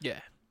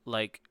 Yeah.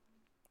 Like,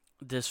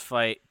 this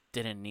fight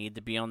didn't need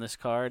to be on this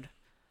card.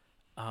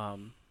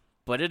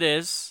 But it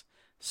is.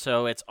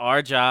 So it's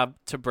our job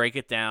to break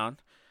it down.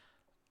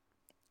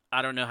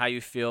 I don't know how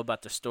you feel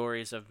about the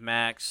stories of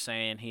Max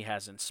saying he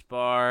hasn't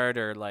sparred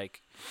or,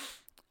 like,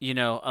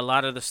 a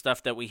lot of the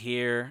stuff that we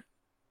hear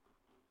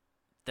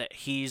that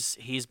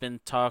he's been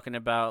talking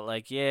about,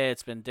 like, yeah,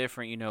 it's been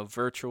different,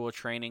 virtual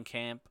training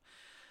camp.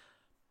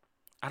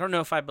 I don't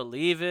know if I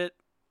believe it,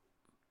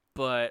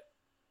 but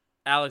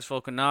Alex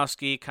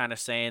Volkanovski kind of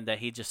saying that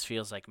he just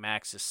feels like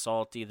Max is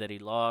salty that he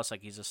lost,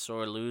 like he's a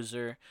sore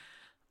loser.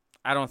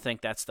 I don't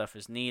think that stuff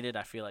is needed.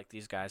 I feel like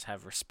these guys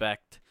have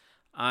respect.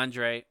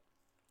 Andre,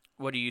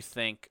 what do you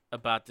think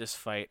about this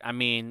fight? I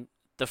mean,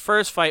 the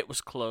first fight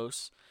was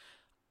close.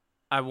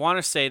 I want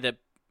to say that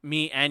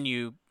me and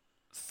you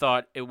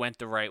thought it went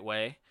the right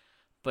way,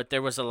 but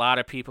there was a lot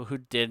of people who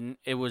didn't.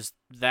 It was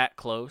that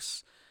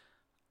close.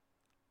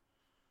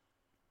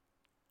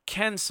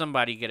 Can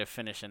somebody get a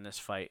finish in this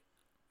fight?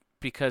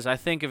 because I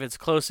think if it's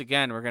close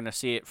again, we're going to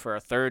see it for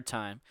a third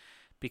time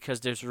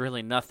because there's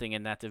really nothing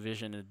in that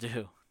division to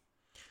do.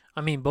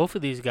 I mean, both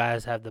of these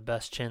guys have the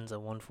best chins at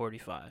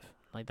 145.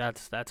 Like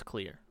that's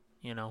clear,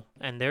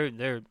 and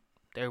they're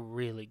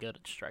really good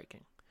at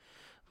striking.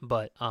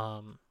 But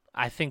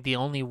I think the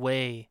only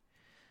way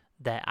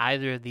that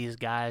either of these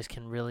guys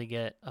can really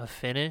get a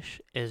finish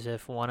is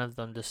if one of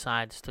them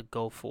decides to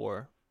go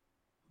for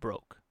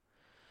broke.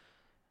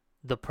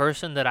 The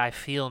person that I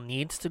feel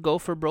needs to go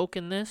for broke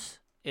in this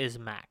is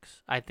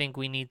Max. I think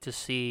we need to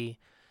see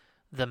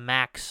the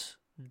Max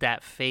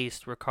that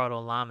faced Ricardo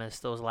Lamas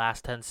those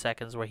last 10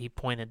 seconds where he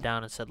pointed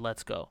down and said,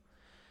 let's go.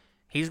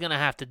 He's going to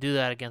have to do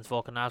that against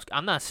Volkanovski.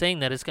 I'm not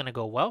saying that it's going to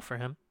go well for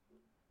him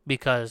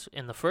because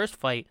in the first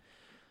fight,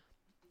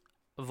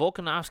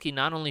 Volkanovski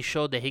not only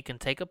showed that he can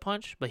take a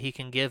punch, but he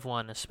can give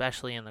one,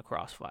 especially in the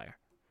crossfire.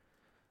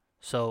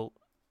 So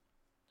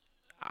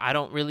I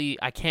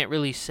can't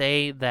really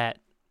say that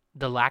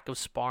the lack of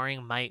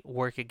sparring might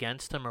work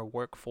against him or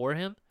work for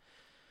him.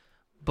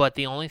 But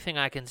the only thing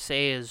I can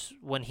say is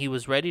when he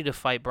was ready to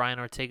fight Brian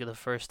Ortega the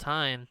first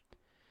time,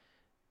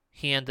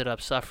 he ended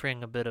up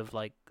suffering a bit of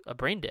like a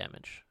brain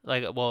damage,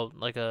 like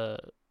a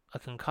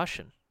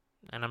concussion.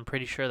 And I'm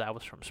pretty sure that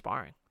was from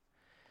sparring.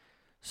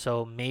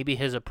 So maybe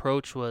his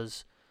approach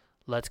was,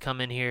 let's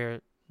come in here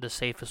the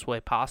safest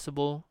way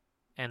possible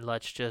and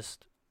let's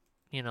just,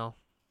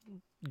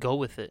 go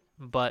with it.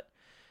 But,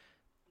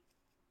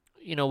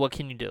 what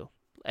can you do?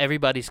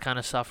 Everybody's kind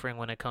of suffering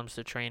when it comes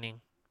to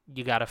training.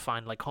 You got to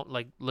find, like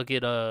look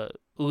at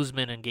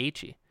Usman and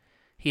Gaethje.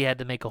 He had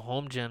to make a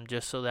home gym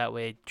just so that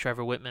way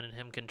Trevor Whitman and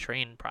him can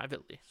train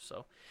privately.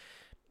 So,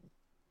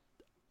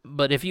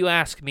 but if you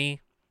ask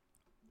me,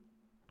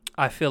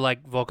 I feel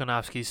like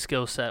Volkanovski's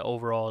skill set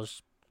overall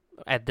is,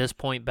 at this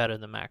point, better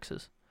than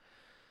Max's.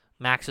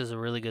 Max is a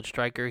really good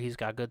striker. He's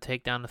got good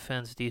takedown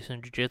defense,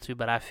 decent jiu-jitsu,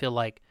 but I feel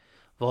like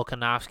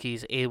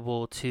Volkanovski's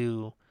able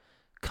to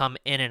come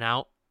in and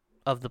out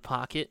of the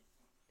pocket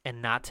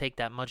and not take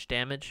that much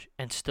damage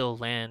and still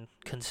land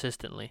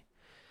consistently.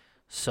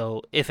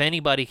 So if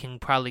anybody can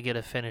probably get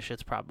a finish,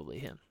 it's probably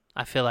him.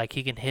 I feel like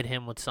he can hit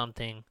him with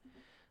something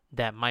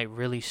that might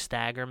really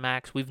stagger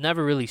Max. We've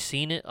never really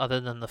seen it other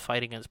than the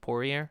fight against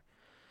Poirier,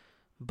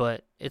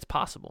 but it's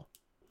possible.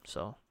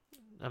 So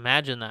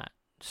imagine that,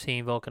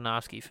 seeing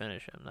Volkanovski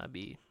finish him. That'd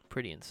be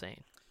pretty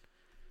insane.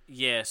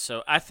 Yeah,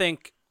 so I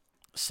think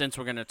since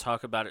we're going to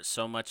talk about it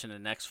so much in the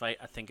next fight,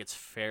 I think it's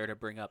fair to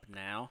bring up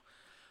now.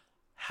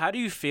 How do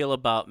you feel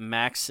about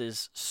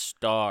Max's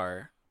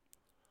star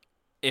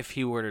if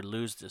he were to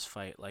lose this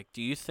fight? Like,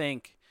 do you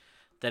think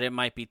that it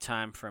might be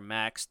time for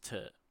Max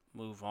to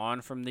move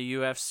on from the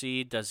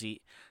UFC? Does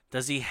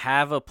he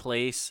have a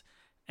place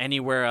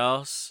anywhere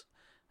else?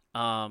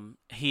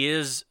 He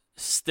is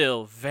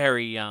still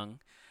very young,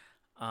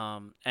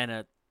 and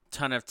a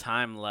ton of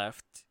time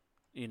left,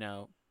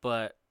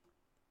 but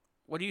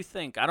what do you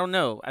think? I don't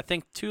know. I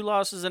think 2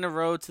 losses in a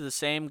row to the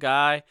same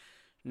guy.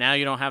 Now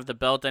you don't have the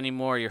belt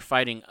anymore. You're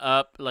fighting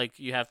up. Like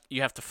you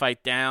have to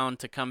fight down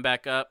to come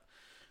back up.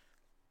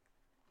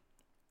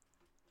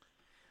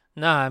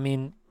 Nah, I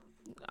mean,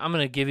 I'm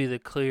going to give you the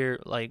clear,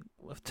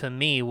 to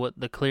me, what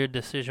the clear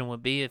decision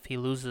would be if he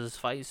loses his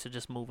fights to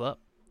just move up.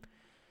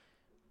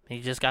 He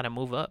just got to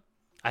move up.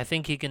 I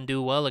think he can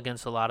do well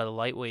against a lot of the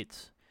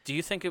lightweights. Do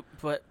you think it,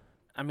 but,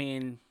 I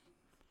mean,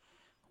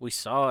 we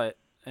saw it,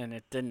 and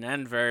it didn't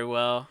end very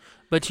well.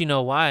 But you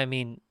know why? I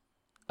mean,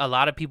 a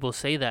lot of people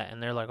say that,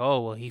 and they're like,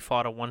 oh, well, he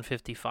fought a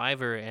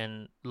 155er,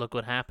 and look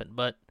what happened.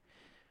 But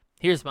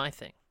here's my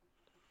thing.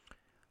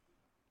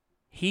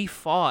 He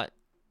fought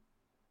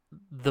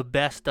the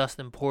best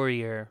Dustin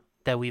Poirier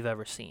that we've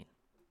ever seen.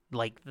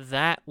 Like,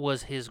 that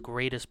was his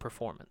greatest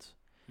performance.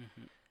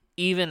 Mm-hmm.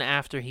 Even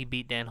after he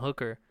beat Dan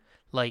Hooker,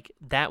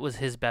 that was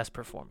his best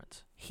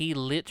performance. He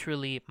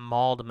literally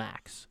mauled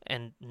Max,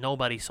 and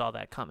nobody saw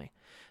that coming.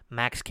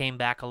 Max came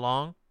back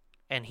along,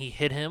 and he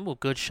hit him with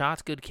good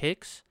shots, good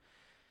kicks,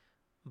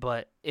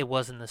 but it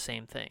wasn't the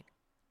same thing.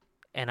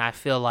 And I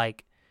feel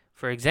like,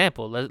 for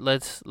example,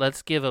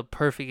 let's give a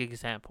perfect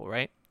example,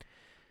 right?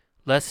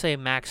 Let's say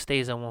Max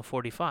stays at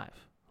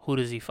 145. Who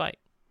does he fight?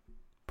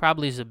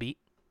 Probably Zabit.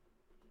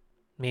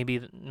 Maybe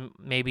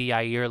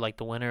Yair, like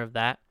the winner of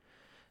that.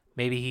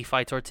 Maybe he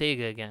fights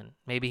Ortega again.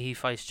 Maybe he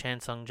fights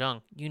Chan Sung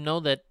Jung. You know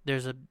that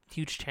there's a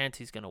huge chance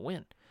he's going to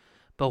win.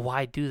 But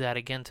why do that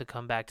again to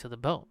come back to the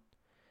belt?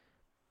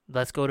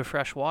 Let's go to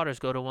fresh waters,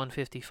 go to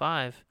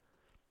 155.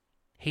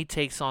 He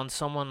takes on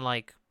someone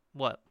like,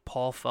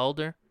 Paul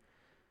Felder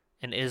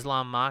and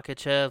Islam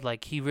Makhachev.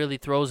 Like, he really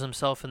throws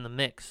himself in the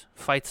mix,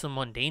 fights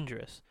someone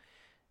dangerous.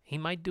 He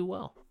might do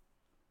well.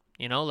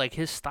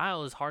 His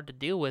style is hard to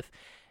deal with.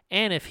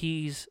 And if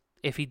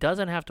he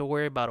doesn't have to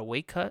worry about a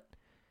weight cut,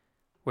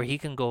 where he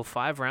can go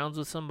 5 rounds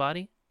with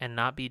somebody and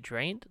not be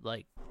drained,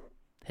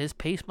 his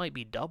pace might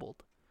be doubled.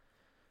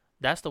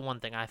 That's the one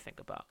thing I think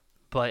about.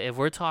 But if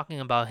we're talking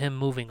about him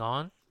moving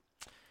on,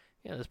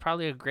 yeah, there's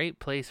probably a great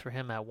place for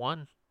him at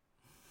 1.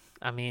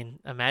 I mean,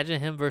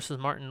 imagine him versus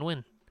Martin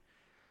Nguyen.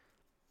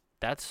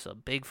 That's a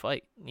big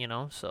fight,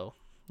 so,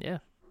 yeah.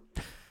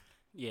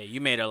 Yeah,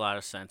 you made a lot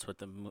of sense with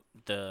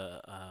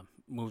the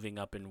moving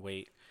up in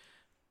weight,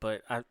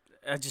 but I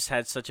just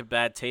had such a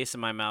bad taste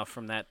in my mouth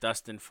from that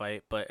Dustin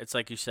fight. But it's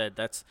like you said,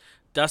 that's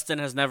Dustin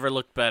has never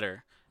looked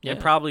better, and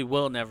Yeah. probably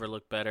will never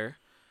look better.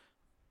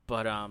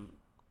 But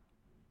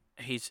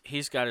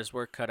he's got his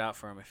work cut out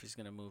for him if he's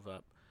gonna move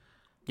up,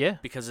 Yeah.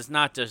 because it's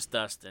not just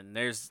Dustin.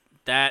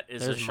 That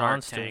is a There's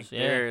Shark Tank. monsters. Yeah.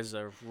 There is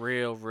a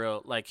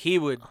real like he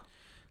would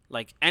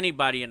like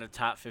anybody in the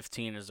top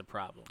 15 is a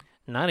problem.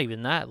 Not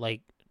even that.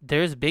 Like,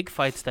 there's big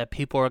fights that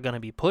people are going to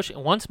be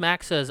pushing. Once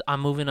Max says,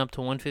 I'm moving up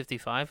to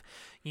 155,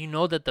 you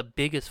know that the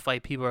biggest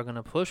fight people are going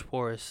to push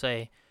for is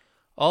say,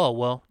 oh,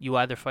 well, you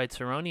either fight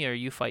Cerrone or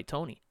you fight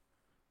Tony.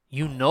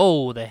 You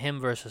know that him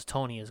versus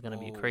Tony is going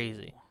to be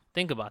crazy.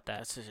 Think about that.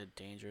 That's such a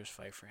dangerous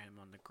fight for him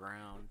on the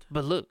ground.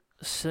 But look,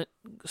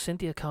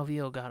 Cynthia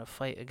Calvillo got a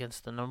fight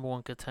against the number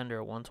one contender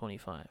at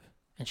 125,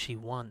 and she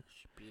won.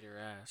 She beat her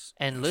ass.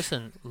 And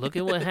listen, look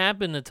at what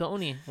happened to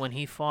Tony when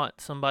he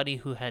fought somebody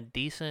who had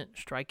decent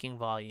striking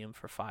volume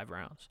for 5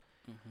 rounds.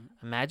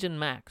 Mm-hmm. Imagine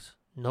Max,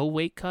 no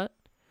weight cut,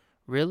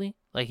 really?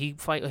 Like he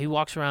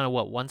walks around at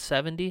what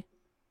 170,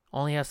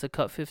 only has to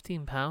cut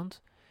 15 pounds.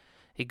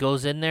 He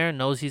goes in there,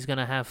 knows he's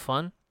gonna have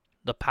fun.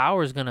 The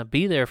power is gonna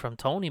be there from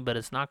Tony, but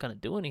it's not gonna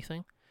do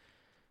anything.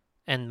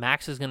 And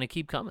Max is gonna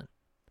keep coming.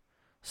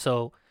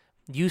 So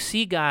you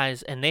see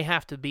guys, and they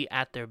have to be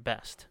at their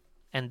best.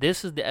 And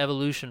this is the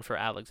evolution for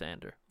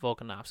Alexander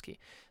Volkanovski.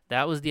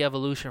 That was the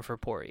evolution for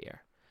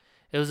Poirier.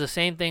 It was the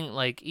same thing,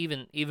 like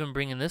even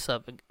bringing this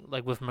up,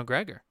 like with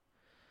McGregor.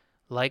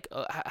 Like,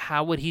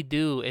 how would he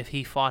do if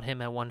he fought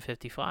him at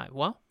 155?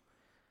 Well,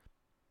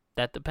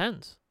 that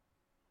depends.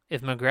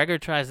 If McGregor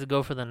tries to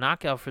go for the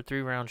knockout for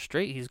 3 rounds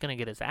straight, he's going to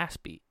get his ass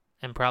beat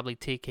and probably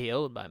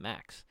TKO'd by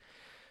Max.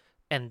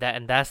 And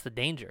that's the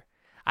danger.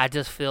 I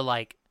just feel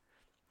like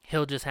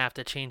he'll just have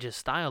to change his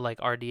style like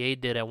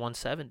RDA did at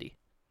 170.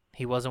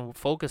 He wasn't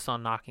focused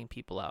on knocking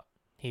people out.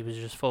 He was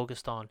just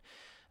focused on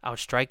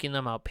outstriking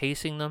them,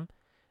 outpacing them,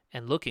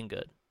 and looking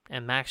good.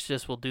 And Max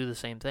just will do the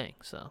same thing.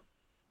 So,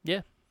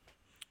 yeah.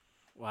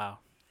 Wow.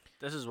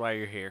 This is why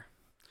you're here.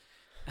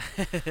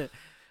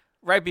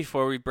 Right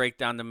before we break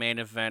down the main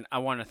event, I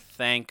want to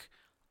thank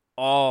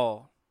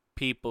all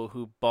people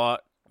who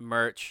bought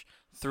merch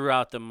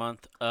throughout the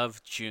month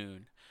of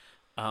June.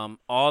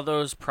 All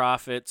those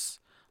profits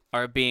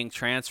are being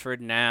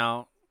transferred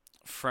now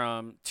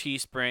from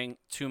Teespring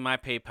to my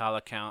PayPal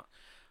account.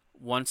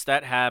 Once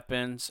that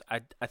happens,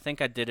 I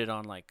think I did it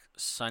on like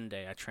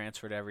Sunday. I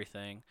transferred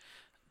everything,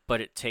 but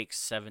it takes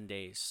 7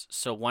 days.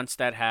 So once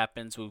that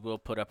happens, we will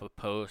put up a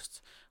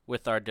post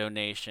with our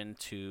donation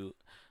to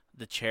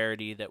the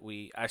charity that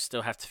I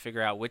still have to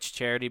figure out which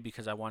charity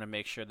because I want to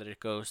make sure that it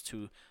goes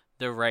to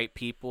the right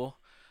people.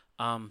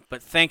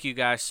 But thank you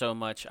guys so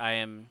much. I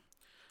am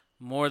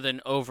more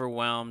than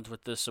overwhelmed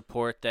with the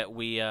support that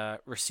we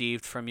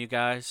received from you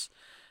guys.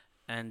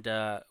 And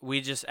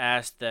we just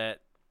ask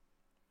that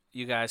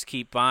you guys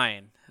keep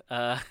buying.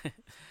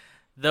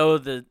 Though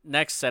the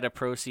next set of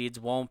proceeds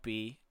won't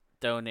be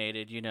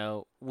donated,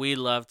 we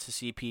love to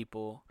see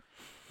people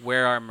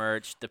wear our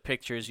merch, the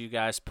pictures you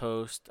guys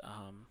post.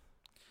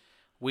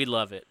 We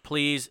love it.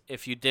 Please,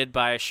 if you did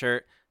buy a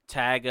shirt,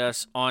 tag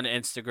us on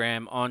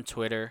Instagram, on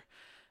Twitter.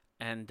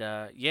 And,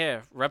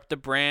 rep the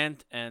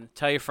brand and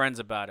tell your friends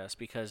about us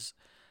because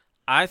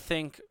I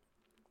think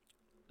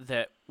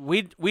that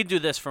we do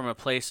this from a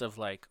place of,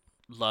 like,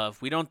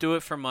 love. We don't do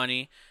it for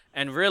money.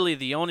 And really,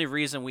 the only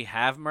reason we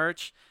have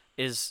merch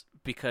is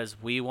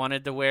because we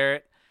wanted to wear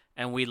it,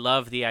 and we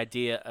love the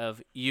idea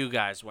of you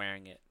guys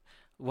wearing it.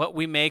 What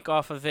we make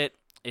off of it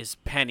is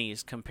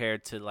pennies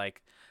compared to,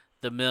 like,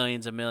 the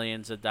millions and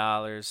millions of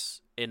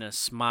dollars in a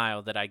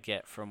smile that I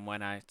get from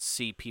when I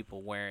see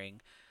people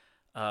wearing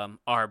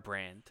our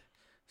brand.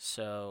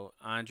 So,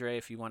 Andre,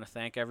 if you want to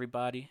thank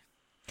everybody.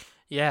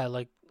 Yeah,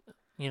 like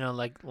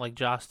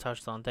Josh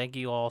touched on, thank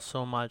you all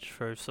so much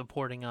for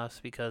supporting us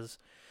because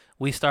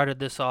we started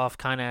this off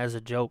kind of as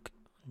a joke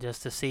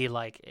just to see,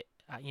 like,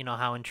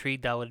 how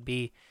intrigued I would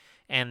be.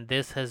 And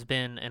this has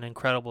been an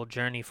incredible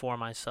journey for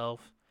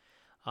myself.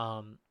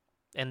 And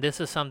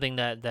this is something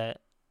that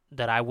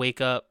I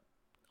wake up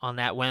on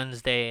that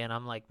Wednesday and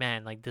I'm like,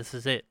 man, like, this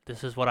is it.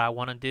 This is what I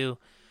want to do.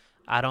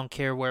 I don't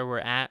care where we're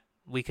at.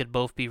 We could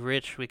both be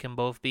rich. We can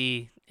both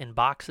be in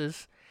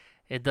boxes.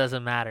 It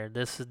doesn't matter.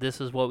 This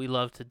is what we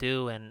love to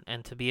do,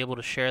 and to be able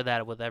to share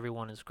that with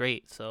everyone is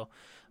great. So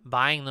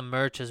buying the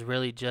merch is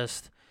really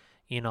just,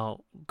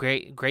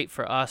 great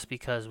for us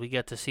because we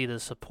get to see the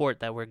support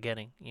that we're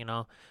getting.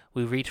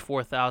 We've reached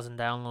 4,000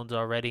 downloads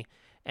already,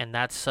 and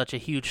that's such a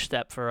huge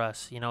step for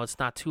us. It's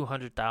not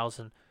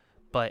 200,000,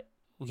 but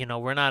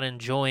we're not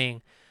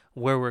enjoying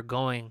where we're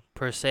going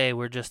per se.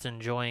 We're just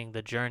enjoying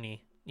the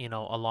journey,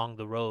 along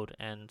the road.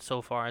 And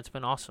so far it's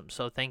been awesome.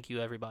 So thank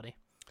you, everybody.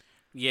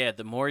 Yeah,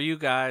 the more you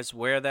guys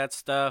wear that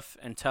stuff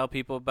and tell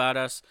people about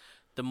us,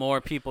 the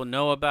more people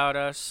know about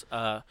us.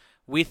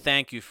 We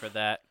thank you for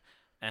that.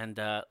 And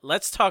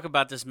let's talk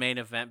about this main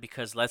event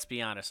because let's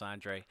be honest,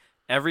 Andre,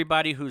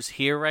 everybody who's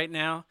here right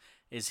now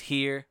is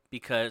here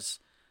because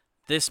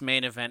this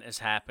main event is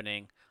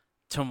happening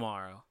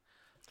tomorrow.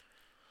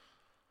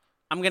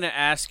 I'm going to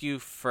ask you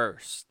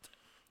first.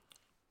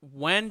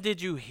 When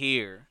did you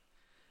hear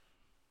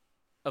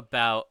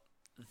about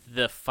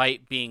the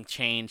fight being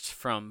changed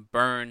from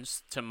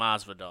Burns to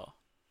Masvidal?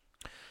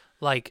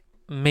 Like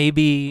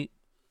maybe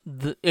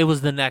it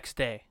was the next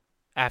day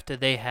after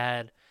they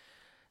had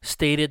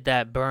stated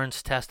that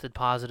Burns tested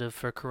positive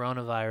for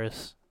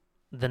coronavirus.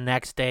 The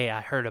next day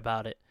I heard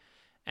about it.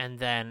 And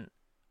then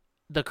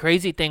the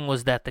crazy thing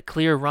was that the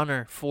clear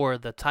runner for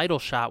the title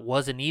shot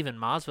wasn't even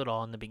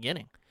Masvidal in the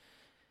beginning.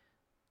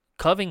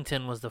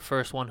 Covington was the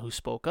first one who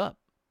spoke up.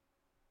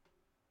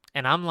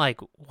 And I'm like,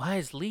 why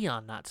is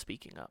Leon not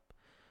speaking up?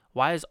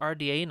 Why is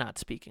RDA not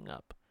speaking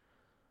up?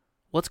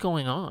 What's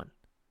going on?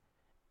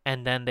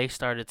 And then they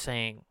started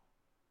saying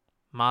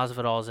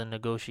Masvidal's in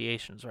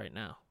negotiations right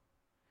now.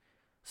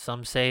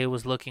 Some say it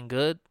was looking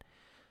good.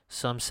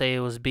 Some say it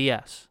was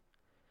BS.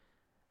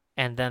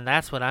 And then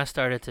that's when I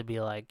started to be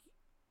like,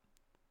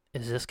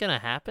 is this going to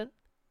happen?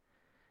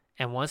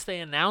 And once they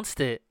announced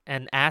it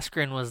and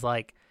Askren was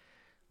like,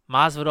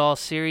 Masvidal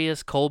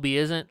serious, Colby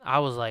isn't, I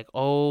was like,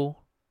 oh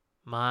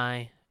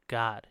my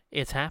God,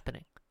 it's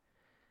happening.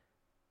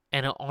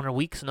 And on a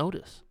week's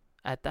notice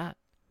at that.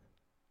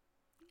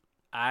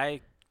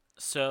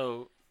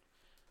 So,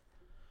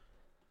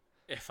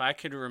 if I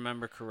could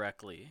remember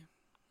correctly,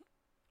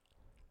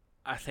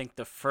 I think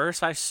the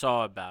first I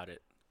saw about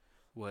it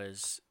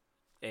was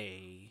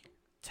a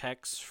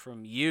text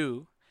from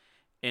you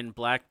in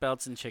Black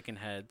Belts and Chicken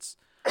Heads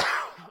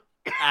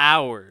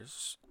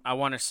hours. I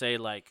want to say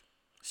like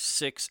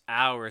 6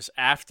 hours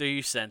after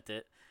you sent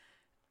it.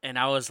 And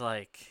I was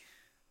like,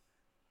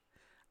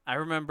 I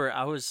remember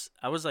I was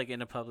like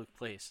in a public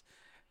place.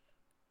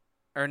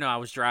 Or no, I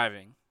was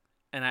driving.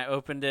 And I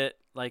opened it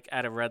like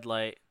at a red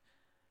light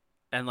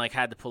and like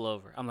had to pull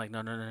over. I'm like, no.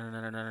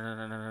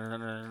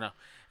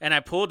 And I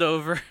pulled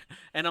over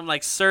and I'm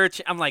like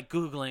I'm like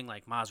Googling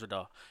like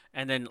Masvidal.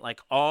 And then like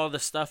all the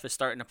stuff is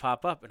starting to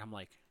pop up and I'm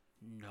like,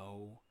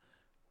 no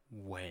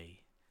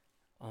way.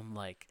 I'm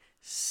like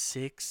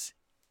 6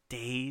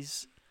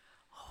 days.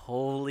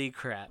 Holy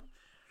crap.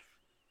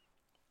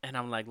 And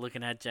I'm like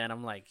looking at Jen.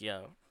 I'm like,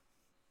 yo,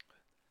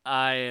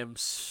 I am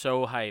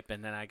so hype.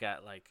 And then I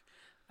got like,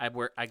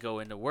 I go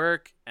into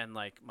work and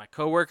like my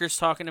coworkers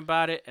talking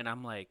about it. And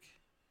I'm like,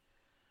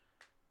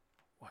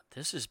 what?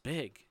 This is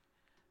big.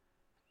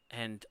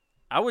 And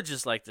I would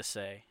just like to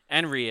say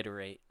and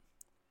reiterate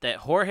that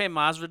Jorge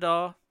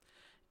Masvidal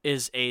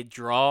is a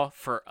draw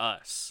for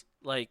us.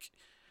 Like,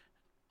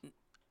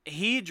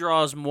 he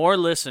draws more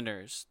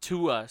listeners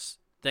to us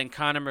than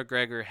Conor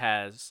McGregor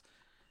has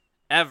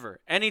ever.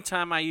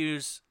 Anytime I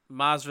use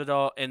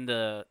Masvidal in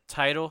the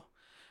title,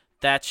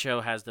 that show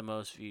has the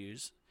most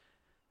views.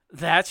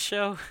 That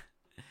show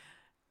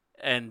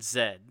and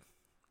Zed.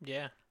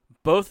 Yeah.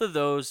 Both of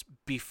those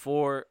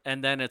before,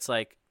 and then it's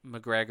like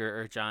McGregor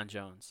or John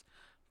Jones.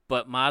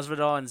 But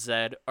Masvidal and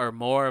Zed are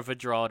more of a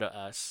draw to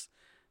us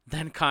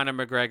than Conor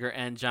McGregor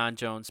and John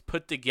Jones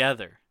put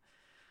together.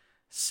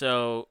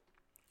 So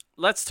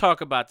let's talk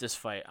about this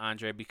fight,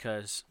 Andre,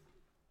 because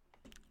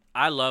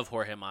I love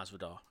Jorge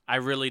Masvidal. I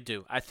really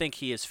do. I think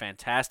he is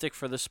fantastic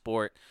for the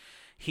sport.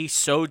 He's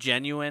so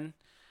genuine.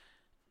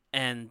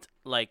 And,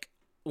 like,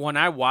 when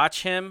I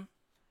watch him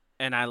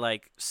and I,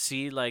 like,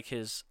 see, like,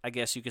 his, I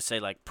guess you could say,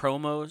 like,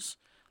 promos,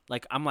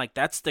 like, I'm like,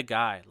 that's the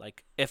guy.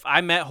 Like, if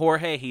I met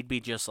Jorge, he'd be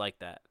just like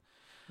that.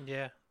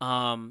 Yeah.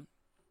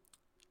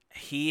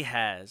 He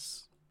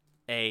has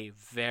a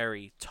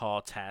very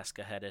tall task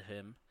ahead of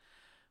him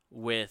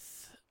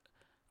with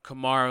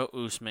Kamaru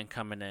Usman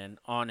coming in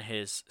on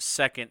his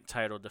second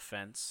title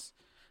defense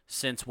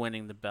since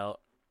winning the belt.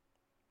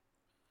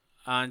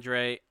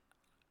 Andre,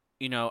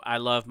 you know, I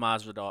love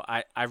Masvidal.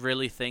 I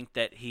really think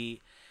that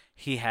he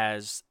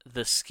has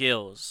the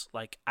skills.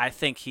 Like, I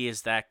think he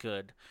is that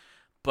good.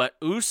 But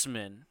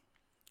Usman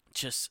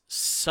just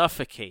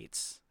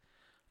suffocates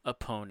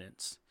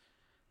opponents.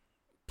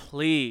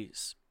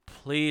 Please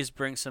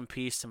bring some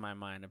peace to my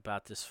mind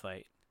about this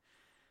fight.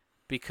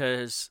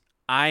 Because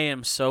I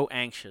am so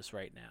anxious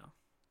right now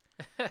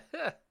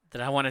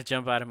that I want to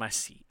jump out of my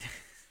seat.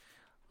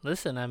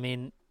 Listen, I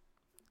mean,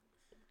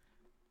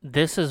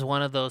 this is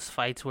one of those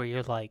fights where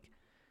you're like,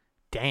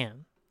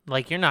 damn,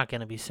 like you're not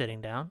going to be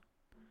sitting down.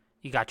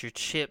 You got your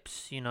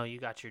chips, you know, you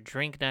got your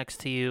drink next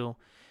to you,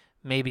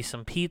 maybe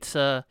some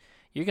pizza.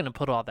 You're going to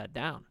put all that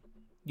down.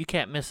 You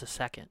can't miss a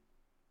second.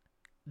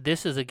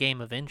 This is a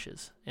game of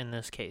inches in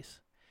this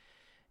case.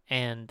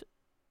 And,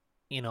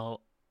 you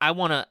know,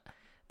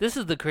 this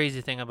is the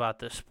crazy thing about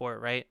this sport,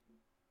 right?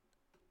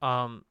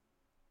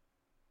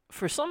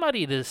 For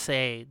somebody to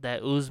say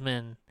that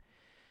Usman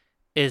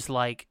is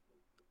like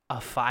a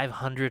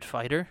 500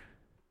 fighter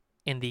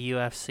in the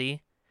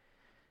UFC,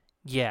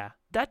 yeah,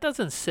 that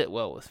doesn't sit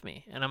well with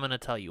me, and I'm going to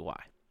tell you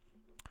why.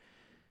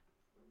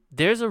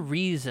 There's a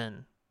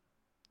reason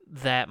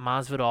that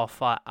Masvidal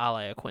fought Al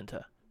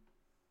Iaquinta,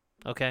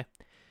 okay?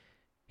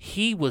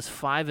 He was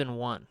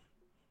 5-1,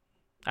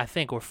 I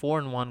think, or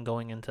 4-1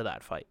 going into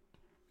that fight.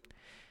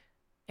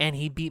 and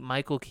he beat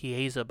Michael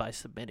Chiesa by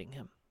submitting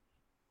him.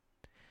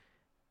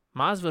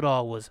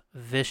 Masvidal was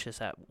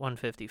vicious at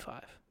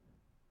 155.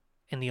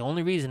 And the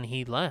only reason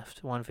he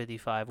left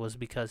 155 was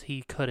because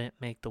he couldn't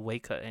make the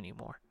weight cut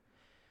anymore.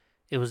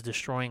 It was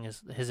destroying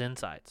his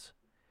insides.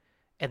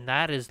 And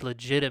that is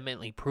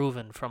legitimately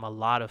proven from a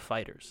lot of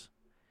fighters.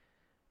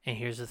 And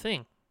here's the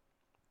thing.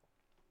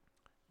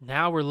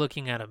 Now we're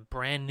looking at a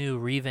brand new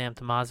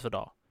revamped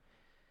Masvidal.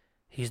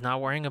 He's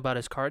not worrying about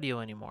his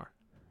cardio anymore.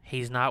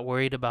 He's not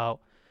worried about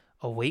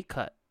a weight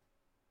cut.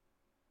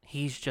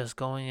 He's just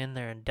going in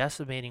there and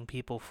decimating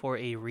people for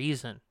a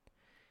reason.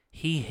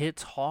 He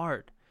hits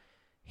hard.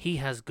 He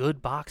has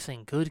good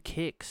boxing, good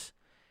kicks.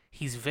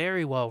 He's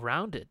very well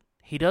rounded.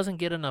 He doesn't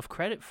get enough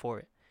credit for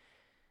it.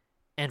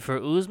 And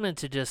for Usman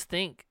to just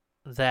think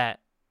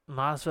that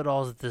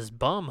Masvidal's this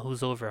bum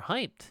who's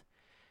overhyped,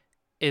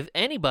 if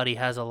anybody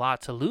has a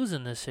lot to lose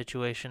in this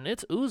situation,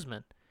 it's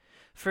Usman.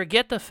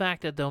 Forget the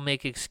fact that they'll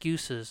make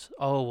excuses.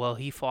 Oh, well,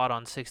 he fought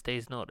on 6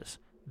 days' notice.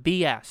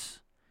 BS.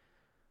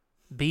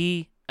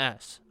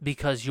 BS.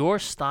 Because your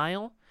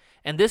style,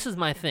 and this is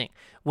my thing,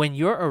 when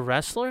you're a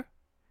wrestler,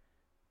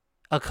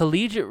 a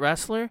collegiate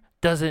wrestler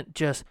doesn't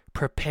just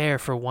prepare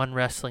for one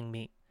wrestling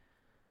meet.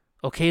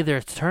 Okay,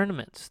 there's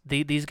tournaments.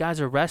 These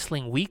guys are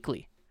wrestling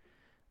weekly.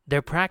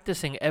 They're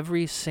practicing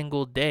every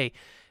single day.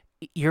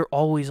 You're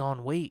always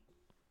on weight.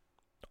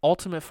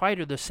 Ultimate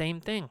Fighter, the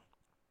same thing.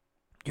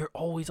 You're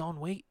always on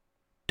weight.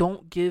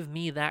 Don't give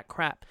me that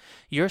crap.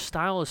 Your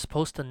style is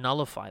supposed to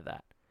nullify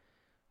that.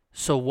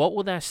 So what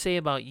will that say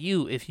about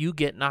you if you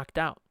get knocked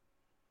out?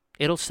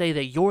 It'll say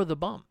that you're the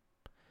bum.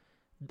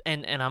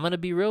 And I'm going to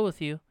be real with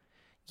you.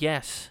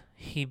 Yes,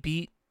 he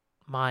beat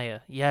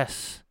Maya.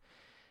 Yes,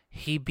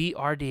 he beat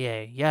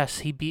RDA. Yes,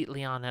 he beat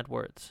Leon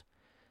Edwards.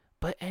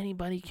 But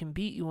anybody can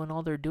beat you when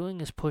all they're doing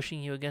is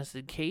pushing you against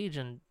the cage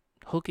and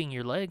hooking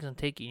your legs and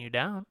taking you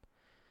down.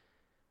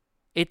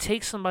 It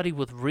takes somebody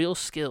with real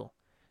skill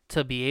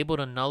to be able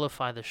to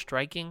nullify the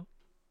striking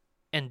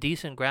and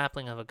decent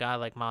grappling of a guy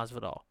like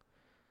Masvidal.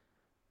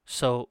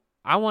 So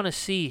I want to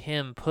see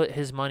him put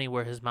his money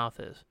where his mouth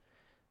is.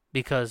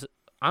 Because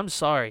I'm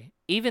sorry,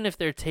 even if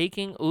they're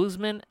taking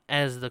Usman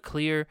as the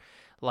clear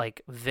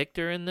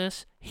victor in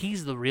this,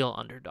 he's the real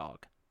underdog.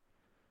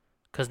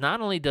 Because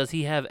not only does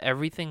he have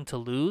everything to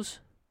lose,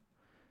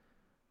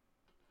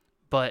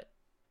 but,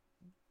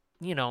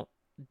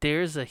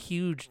 there's a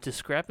huge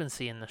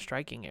discrepancy in the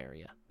striking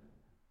area.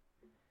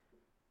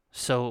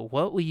 So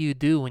what will you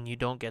do when you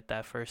don't get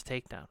that first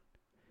takedown?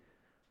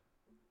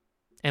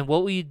 And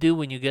what will you do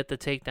when you get the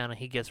takedown and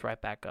he gets right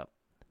back up?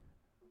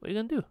 What are you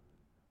going to do?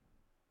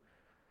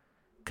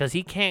 Because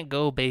he can't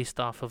go based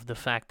off of the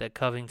fact that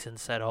Covington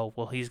said, oh,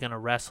 well, he's going to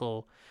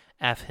wrestle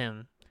F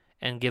him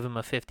and give him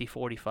a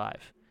 50-45.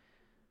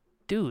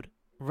 Dude,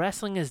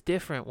 wrestling is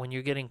different when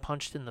you're getting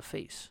punched in the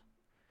face.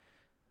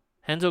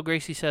 Renzo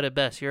Gracie said it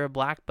best. You're a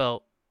black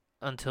belt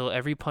until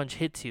every punch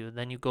hits you,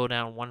 then you go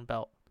down one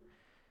belt.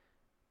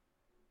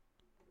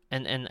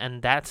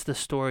 And that's the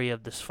story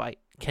of this fight.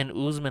 Can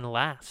Usman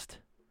last?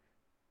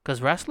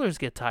 Because wrestlers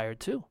get tired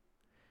too.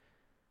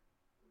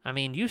 I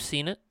mean, you've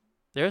seen it.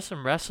 There are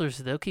some wrestlers,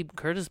 they'll keep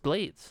Curtis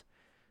Blades.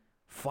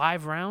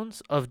 5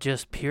 rounds of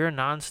just pure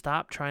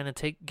nonstop trying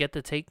to get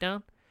the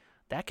takedown,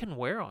 that can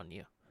wear on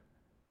you.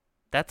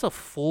 That's a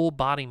full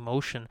body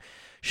motion,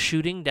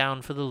 shooting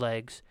down for the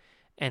legs.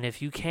 And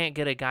if you can't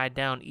get a guy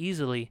down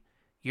easily,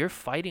 you're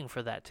fighting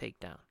for that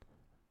takedown.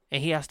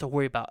 And he has to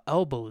worry about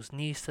elbows,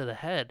 knees to the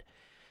head.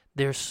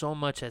 There's so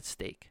much at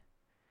stake.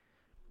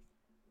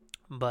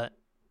 But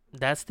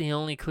that's the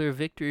only clear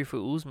victory for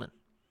Usman.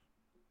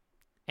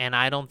 And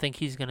I don't think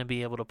he's going to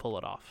be able to pull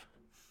it off.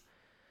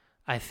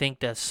 I think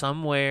that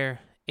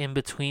somewhere in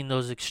between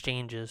those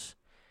exchanges,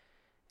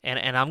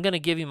 and I'm going to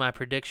give you my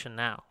prediction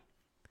now.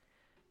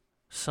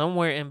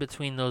 Somewhere in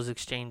between those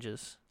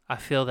exchanges, I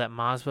feel that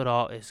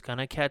Masvidal is going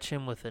to catch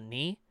him with a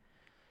knee,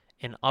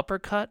 an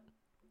uppercut,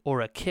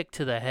 or a kick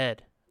to the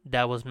head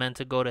that was meant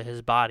to go to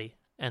his body,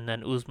 and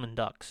then Usman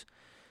ducks.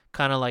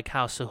 Kind of like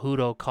how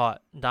Cejudo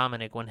caught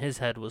Dominic when his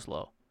head was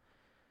low.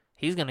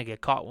 He's going to get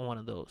caught with one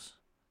of those.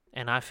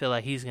 And I feel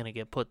like he's going to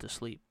get put to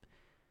sleep.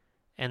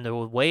 And the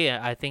way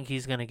I think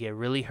he's going to get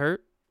really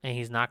hurt, and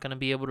he's not going to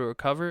be able to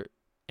recover,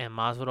 and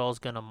Masvidal is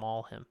going to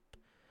maul him.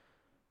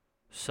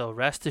 So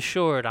rest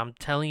assured, I'm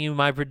telling you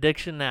my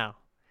prediction now.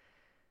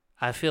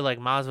 I feel like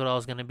Masvidal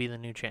is going to be the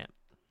new champ.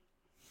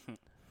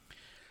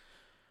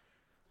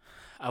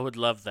 I would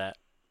love that.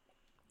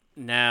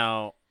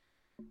 Now,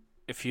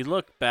 if you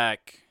look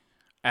back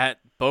at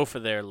both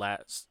of their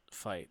last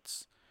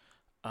fights,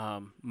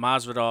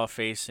 Masvidal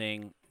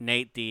facing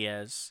Nate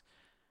Diaz,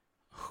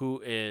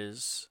 who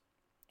is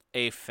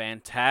a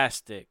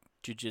fantastic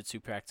jiu-jitsu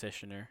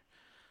practitioner,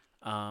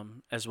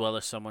 as well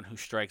as someone who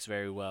strikes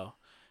very well.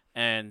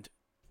 And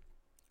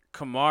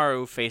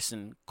Kamaru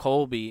facing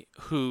Colby,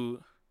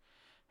 who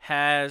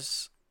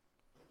has,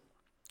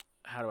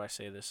 how do I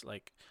say this?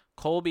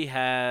 Colby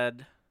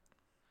had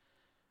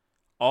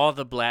all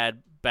the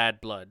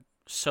bad blood.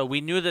 So we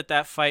knew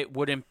that fight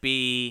wouldn't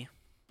be,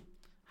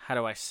 how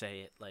do I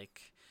say it?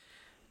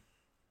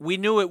 we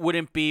knew it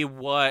wouldn't be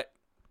what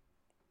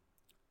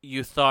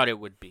you thought it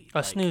would be.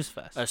 A snooze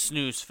fest. A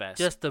snooze fest.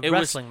 Just the it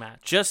wrestling was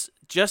match.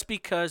 Just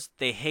because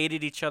they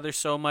hated each other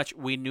so much,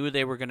 we knew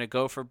they were going to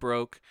go for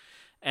broke.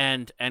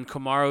 And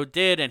Kamaru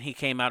did, and he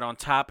came out on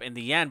top in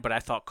the end, but I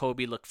thought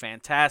Kobe looked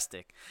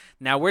fantastic.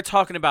 Now we're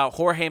talking about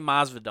Jorge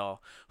Masvidal,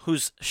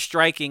 whose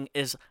striking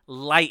is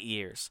light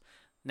years.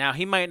 Now,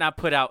 he might not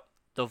put out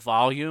the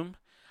volume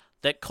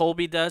that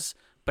Colby does,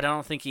 but I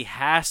don't think he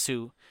has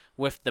to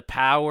with the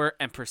power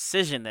and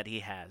precision that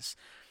he has.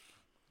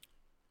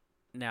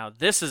 Now,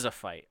 this is a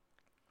fight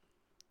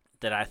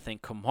that I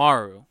think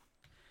Kamaru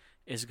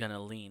is going to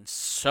lean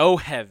so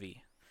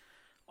heavy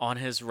on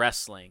his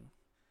wrestling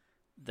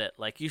that,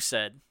 like you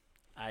said,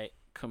 I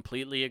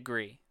completely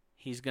agree.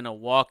 He's going to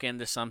walk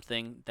into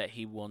something that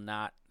he will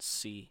not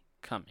see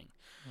coming.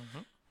 Mm-hmm.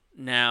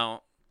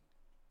 Now,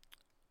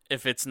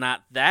 if it's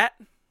not that,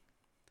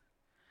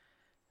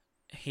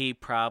 he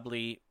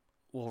probably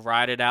will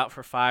ride it out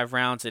for 5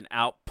 rounds and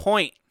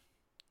outpoint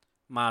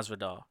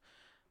Masvidal.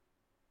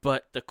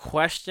 But the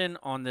question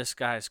on this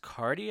guy's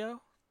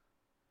cardio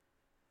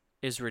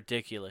is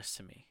ridiculous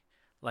to me.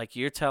 Like,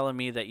 you're telling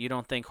me that you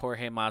don't think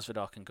Jorge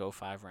Masvidal can go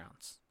 5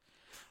 rounds.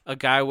 A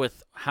guy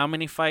with how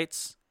many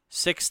fights?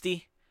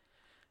 60?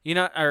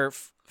 Or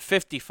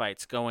 50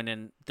 fights going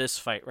in this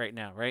fight right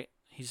now, right?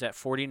 He's at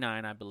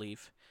 49, I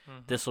believe. Mm-hmm.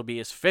 This will be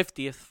his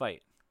 50th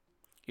fight.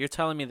 You're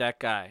telling me that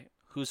guy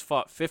who's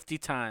fought 50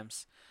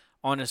 times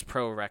on his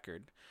pro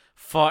record,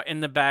 fought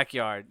in the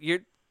backyard.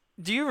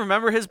 Do you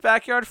remember his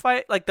backyard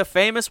fight? Like the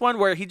famous one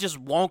where he just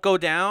won't go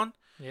down?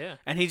 Yeah.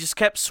 And he just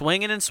kept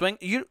swinging and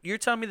swinging. You're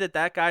telling me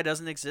that guy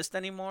doesn't exist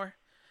anymore?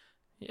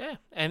 Yeah.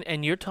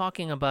 And you're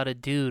talking about a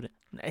dude,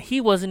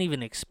 he wasn't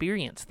even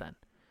experienced then,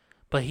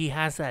 but he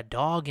has that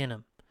dog in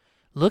him.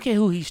 Look at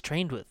who he's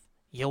trained with.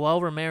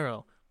 Yoel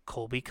Romero,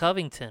 Colby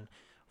Covington,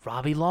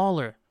 Robbie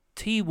Lawler,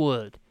 T.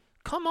 Wood.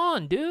 Come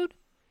on, dude.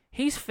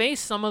 He's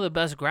faced some of the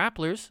best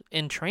grapplers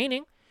in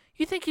training.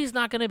 You think he's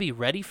not going to be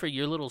ready for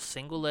your little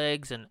single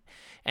legs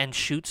and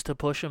shoots to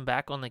push him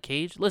back on the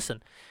cage?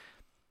 Listen,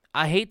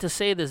 I hate to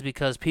say this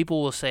because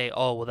people will say,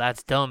 oh, well,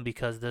 that's dumb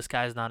because this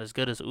guy's not as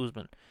good as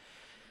Usman.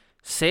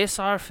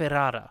 Cesar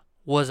Ferrara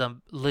was a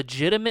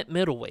legitimate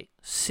middleweight,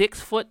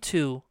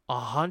 6'2",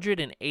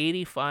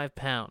 185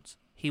 pounds.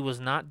 He was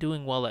not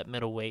doing well at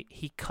middleweight.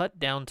 He cut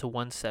down to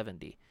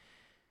 170.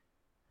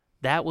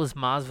 That was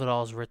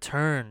Masvidal's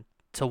return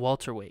to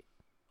welterweight,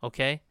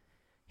 okay?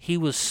 He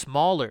was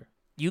smaller.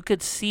 You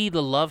could see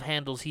the love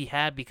handles he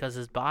had because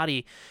his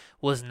body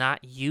was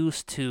not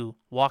used to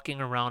walking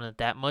around at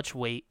that much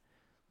weight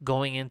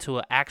going into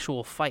an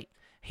actual fight.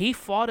 He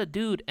fought a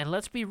dude, and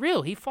let's be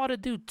real, he fought a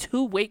dude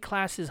 2 weight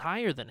classes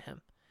higher than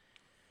him,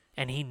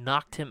 and he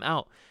knocked him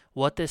out.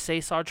 What did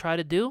Cesar try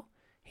to do?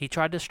 He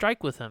tried to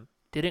strike with him.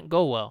 Didn't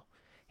go well.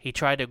 He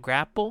tried to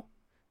grapple,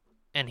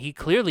 and he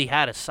clearly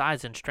had a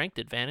size and strength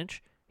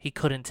advantage. He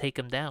couldn't take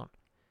him down.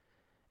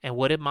 And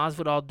what did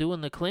Masvidal do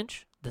in the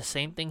clinch? The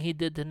same thing he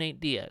did to Nate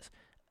Diaz.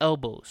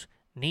 Elbows,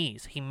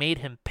 knees. He made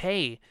him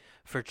pay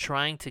for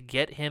trying to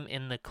get him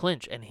in the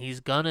clinch, and he's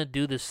going to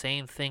do the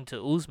same thing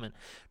to Usman.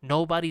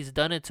 Nobody's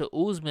done it to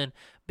Usman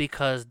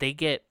because they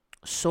get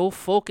so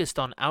focused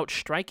on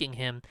outstriking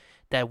him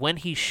that when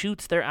he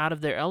shoots, they're out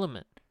of their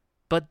element.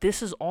 But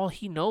this is all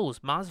he knows.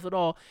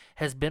 Masvidal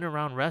has been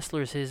around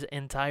wrestlers his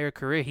entire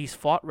career. He's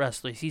fought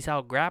wrestlers. He's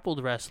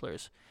out-grappled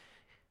wrestlers.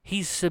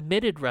 He's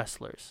submitted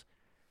wrestlers.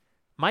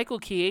 Michael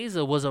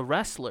Chiesa was a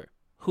wrestler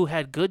who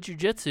had good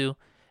jiu-jitsu,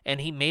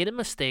 and he made a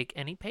mistake,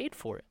 and he paid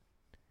for it.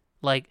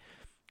 Like,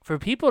 for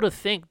people to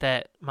think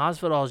that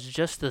Masvidal is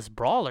just this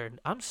brawler,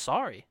 I'm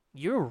sorry.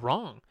 You're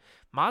wrong.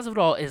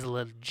 Masvidal is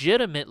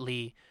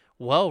legitimately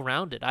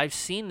well-rounded. I've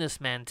seen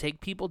this man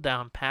take people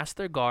down past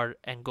their guard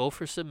and go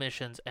for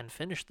submissions and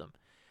finish them.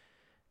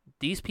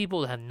 These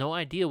people have no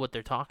idea what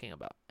they're talking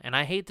about. And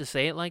I hate to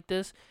say it like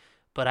this,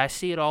 but I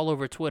see it all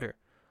over Twitter.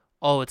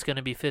 Oh, it's going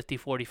to be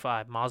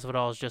 50-45.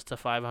 Masvidal is just a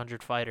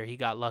 500 fighter. He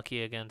got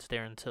lucky against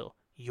Darren Till.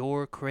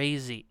 You're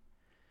crazy.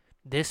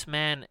 This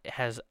man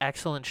has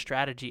excellent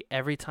strategy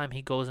every time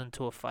he goes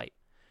into a fight.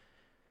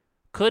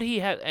 Could he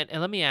have, and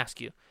let me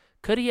ask you,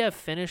 could he have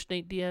finished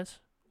Nate Diaz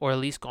or at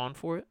least gone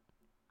for it?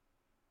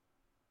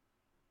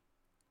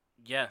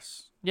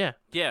 Yes. Yeah.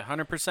 Yeah,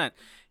 100%.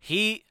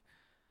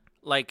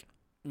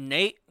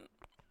 Nate,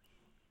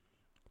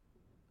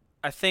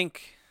 I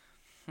think,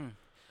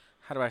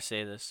 how do I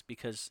say this?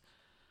 Because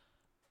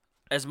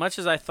as much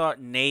as I thought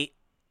Nate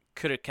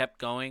could have kept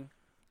going,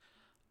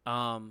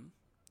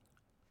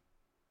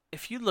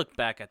 if you look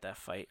back at that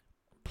fight,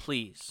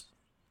 please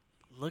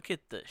look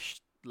at the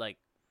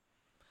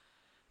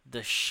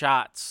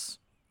shots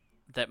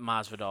that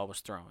Masvidal was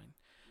throwing.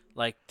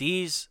 Like,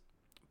 these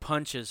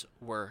punches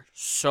were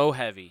so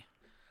heavy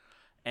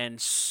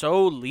and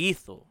so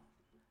lethal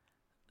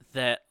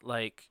that,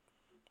 like,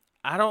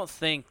 I don't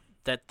think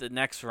that the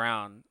next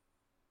round,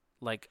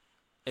 like,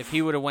 if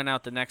he would have went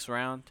out the next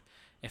round,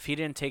 if he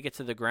didn't take it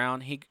to the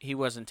ground, he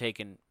wasn't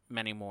taking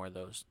many more of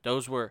those.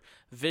 Those were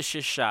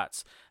vicious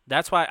shots.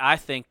 That's why I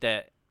think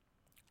that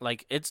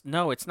Like it's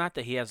not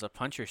that he has a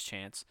puncher's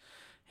chance.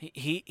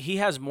 He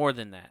has more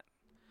than that.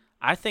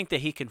 I think that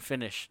he can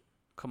finish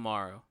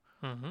Kamaru.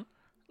 Mm-hmm.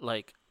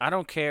 Like I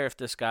don't care if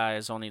this guy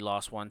has only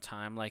lost one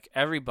time. Like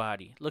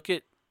everybody, look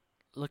at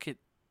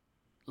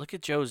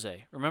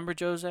Jose. Remember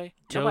Jose?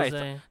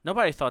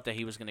 Nobody thought that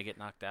he was gonna get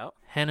knocked out.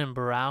 Renan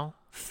Barão,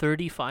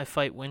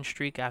 35-fight win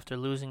streak after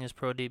losing his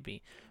pro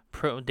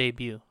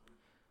debut.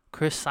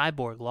 Chris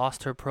Cyborg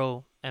lost her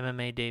pro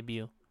MMA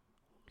debut.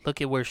 Look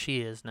at where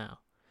she is now.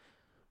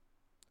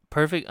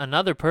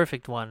 Another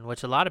perfect one,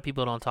 which a lot of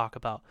people don't talk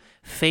about.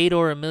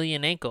 Fedor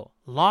Emelianenko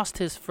lost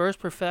his first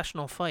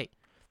professional fight,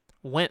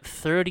 went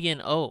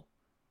 30-0,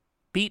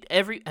 beat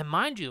and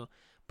mind you,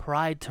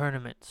 Pride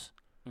tournaments,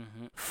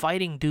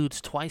 fighting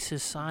dudes twice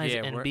his size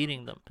and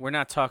beating them. We're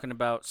not talking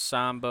about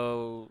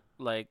Sambo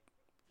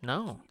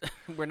No.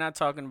 We're not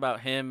talking about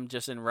him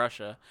just in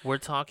Russia. We're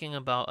talking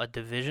about a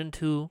Division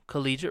II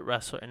collegiate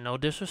wrestler, and no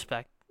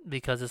disrespect,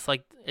 because it's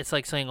like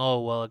saying, oh,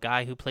 well, a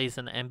guy who plays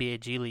in the NBA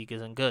G League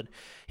isn't good.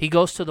 He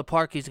goes to the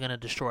park, he's going to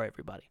destroy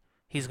everybody.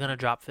 He's going to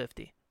drop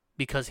 50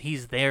 because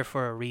he's there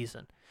for a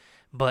reason.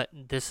 But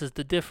this is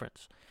the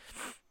difference.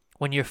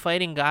 When you're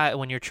training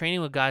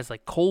with guys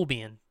like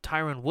Colby and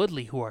Tyron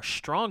Woodley who are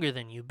stronger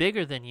than you,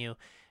 bigger than you,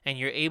 and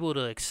you're able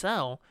to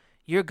excel,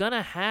 you're going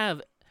to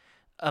have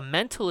a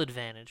mental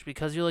advantage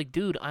because you're like,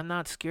 dude, I'm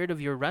not scared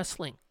of your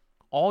wrestling.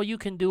 All you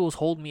can do is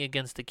hold me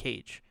against the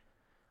cage.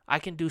 I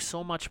can do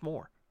so much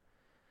more.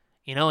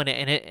 You know,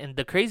 and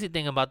the crazy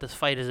thing about this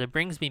fight is it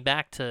brings me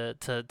back to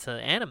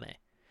anime.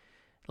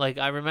 Like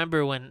I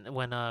remember when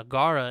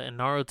Gaara in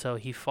Naruto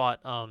he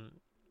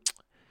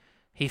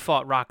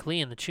fought Rock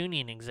Lee in the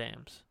Chunin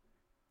exams,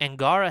 and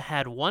Gaara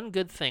had one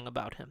good thing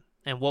about him,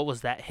 and what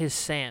was that? His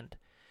sand.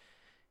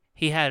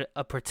 He had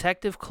a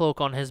protective cloak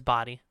on his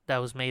body that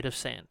was made of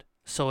sand.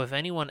 So if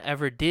anyone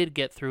ever did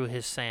get through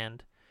his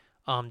sand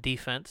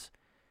defense,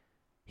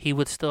 he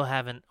would still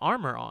have an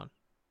armor on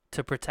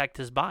to protect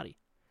his body.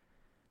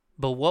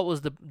 But what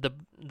was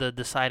the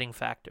deciding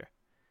factor?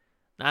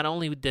 Not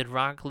only did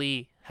Rock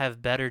Lee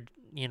have better,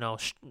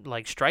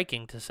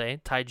 striking to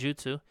say,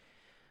 taijutsu,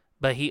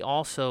 but he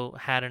also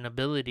had an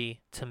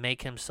ability to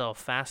make himself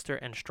faster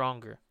and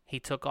stronger. He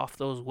took off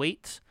those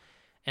weights,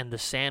 and the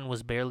sand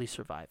was barely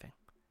surviving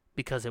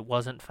because it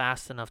wasn't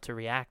fast enough to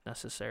react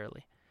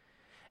necessarily.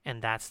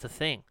 And that's the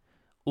thing.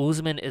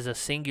 Usman is a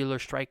singular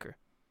striker.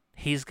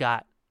 He's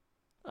got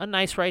a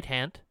nice right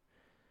hand.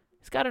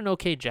 He's got an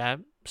okay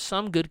jab,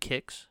 some good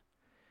kicks,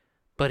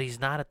 but he's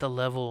not at the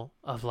level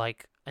of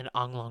like an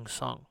Ang Long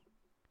Sung,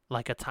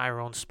 like a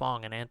Tyrone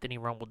Spong and Anthony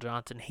Rumble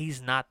Johnson.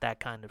 He's not that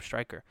kind of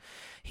striker.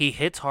 He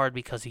hits hard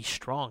because he's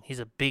strong. He's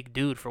a big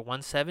dude. For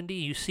 170,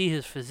 you see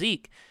his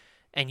physique,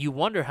 and you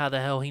wonder how the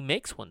hell he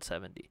makes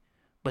 170.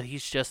 But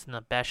he's just in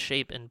the best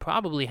shape and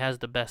probably has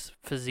the best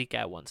physique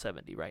at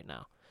 170 right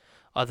now,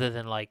 other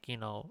than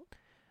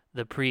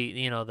the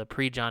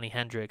pre Johnny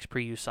Hendricks,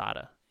 pre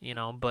USADA,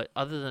 But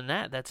other than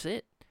that, that's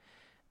it.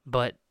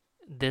 But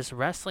this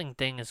wrestling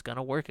thing is going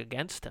to work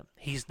against him.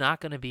 He's not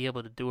going to be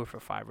able to do it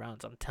for 5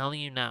 rounds. I'm telling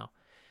you now.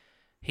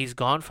 He's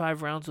gone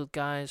 5 rounds with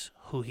guys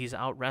who he's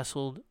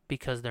out-wrestled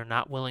because they're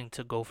not willing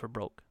to go for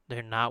broke.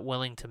 They're not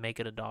willing to make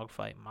it a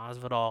dogfight.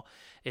 Masvidal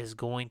is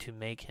going to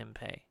make him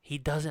pay. He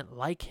doesn't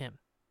like him.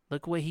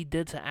 Look what he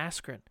did to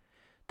Askren.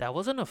 That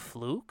wasn't a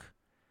fluke.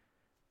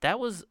 That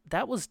was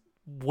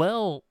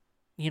well,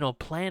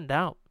 planned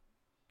out.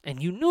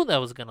 And you knew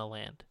that was going to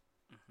land.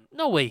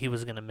 No way he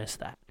was going to miss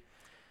that.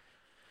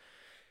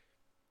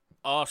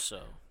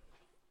 Also,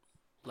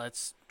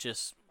 let's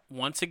just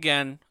once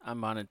again, I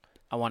want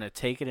to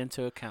take it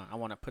into account. I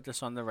want to put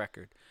this on the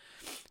record.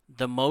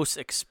 The most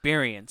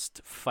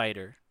experienced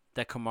fighter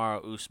that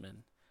Kamaru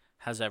Usman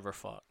has ever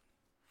fought,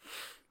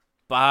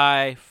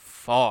 by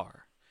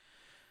far.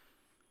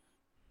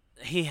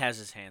 He has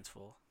his hands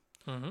full.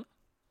 Mm-hmm.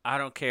 I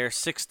don't care.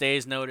 6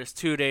 days notice,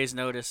 2 days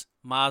notice.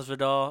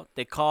 Masvidal,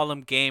 they call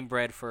him game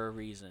bred for a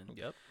reason.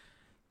 Yep.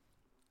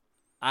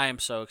 I am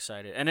so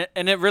excited,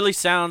 and it really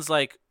sounds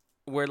like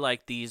we're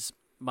like these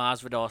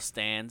Masvidal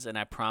stands, and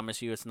I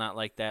promise you it's not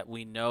like that.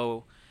 We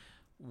know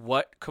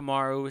what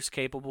Kamaru is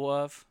capable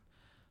of,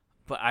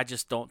 but I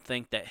just don't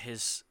think that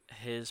his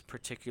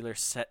particular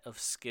set of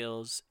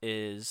skills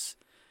is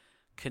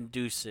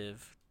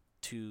conducive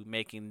to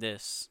making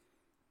this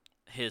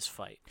his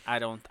fight. I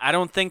don't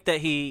think that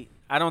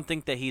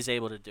he's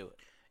able to do it.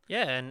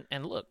 Yeah,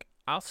 and look,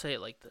 I'll say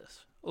it like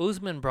this.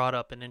 Usman brought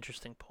up an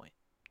interesting point.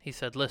 He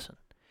said, listen,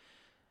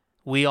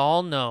 we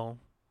all know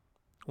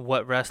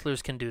what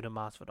wrestlers can do to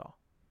Masvidal.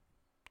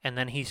 And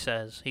then he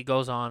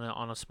goes on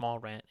a small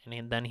rant,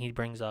 and then he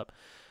brings up,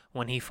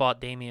 when he fought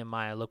Damian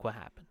Maia, look what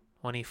happened.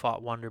 When he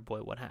fought Wonder Boy,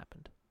 what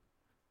happened?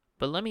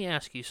 But let me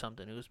ask you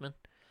something, Usman.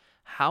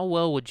 How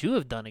well would you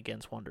have done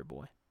against Wonder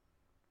Boy?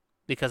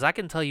 Because I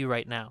can tell you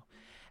right now,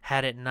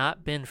 had it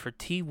not been for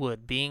T.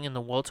 Wood being in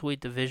the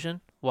welterweight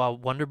division while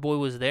Wonder Boy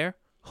was there,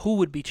 who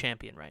would be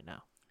champion right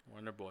now?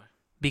 Wonder Boy.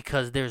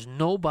 Because there's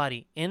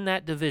nobody in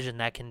that division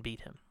that can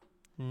beat him.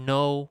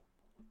 No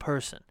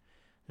person.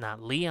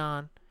 Not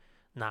Leon,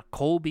 not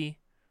Colby,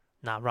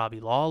 Not Robbie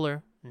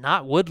Lawler.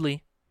 Not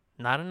Woodley.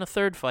 Not in the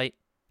third fight,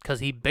 because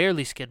he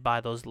barely skid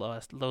by those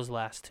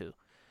last two.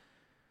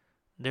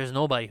 There's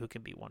nobody who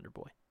can beat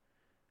Wonderboy.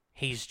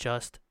 He's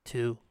just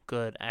too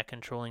good at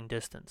controlling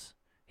distance.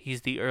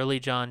 He's the early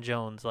John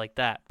Jones like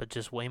that, but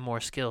just way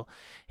more skill.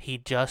 He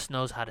just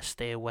knows how to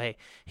stay away.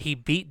 He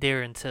beat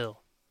Darren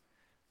Till.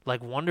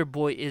 Like,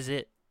 Wonderboy is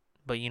it.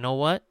 But you know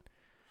what?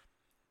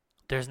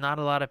 There's not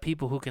a lot of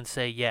people who can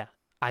say, yeah,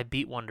 I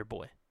beat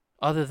Wonderboy,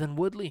 other than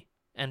Woodley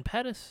and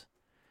Pettis.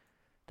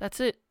 That's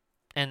it.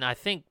 And I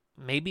think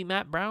maybe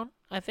Matt Brown,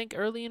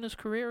 early in his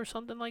career or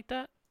something like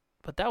that.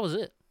 But that was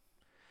it.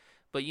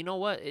 But you know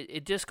what?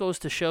 It just goes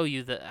to show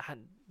you that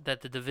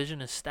the division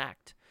is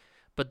stacked.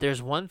 But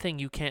there's one thing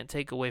you can't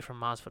take away from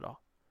Masvidal.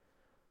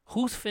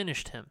 Who's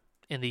finished him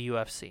in the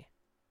UFC?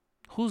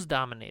 Who's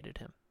dominated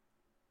him?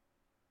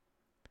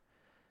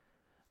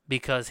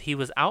 Because he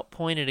was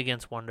outpointed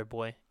against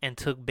Wonderboy and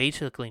took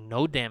basically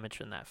no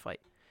damage in that fight.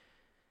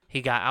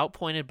 He got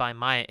outpointed by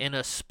Maia in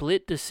a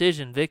split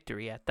decision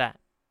victory at that.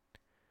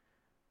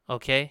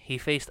 Okay? He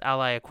faced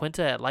Ally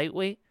Aquinta at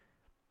lightweight,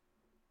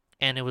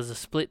 and it was a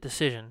split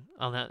decision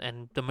on that,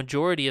 and the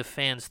majority of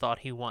fans thought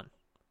he won.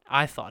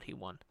 I thought he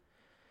won.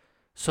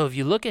 So if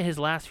you look at his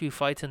last few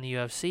fights in the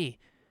UFC,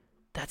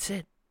 that's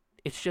it.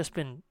 It's just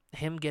been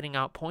him getting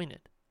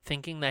outpointed,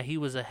 thinking that he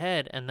was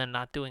ahead and then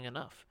not doing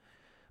enough.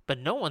 But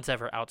no one's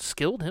ever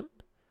outskilled him.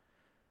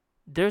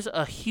 There's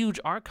a huge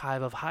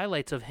archive of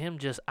highlights of him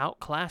just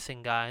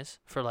outclassing guys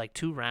for like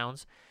 2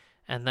 rounds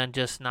and then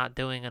just not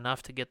doing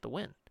enough to get the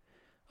win.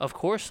 Of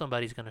course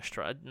somebody's going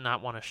to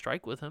not want to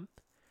strike with him.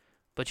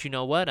 But you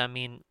know what? I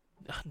mean,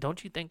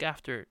 don't you think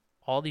after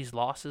all these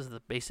losses,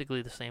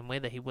 basically the same way,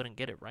 that he wouldn't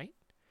get it right?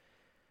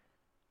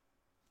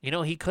 You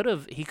know, he could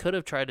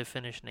have tried to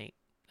finish Nate,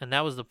 and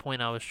that was the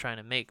point I was trying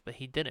to make, but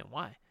he didn't.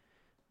 Why?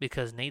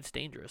 Because Nate's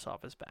dangerous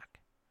off his back.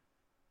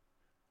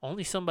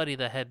 Only somebody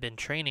that had been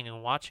training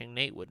and watching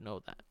Nate would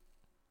know that.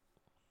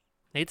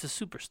 Nate's a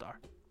superstar.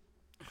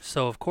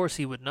 So, of course,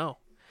 he would know.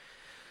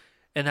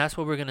 And that's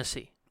what we're going to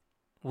see.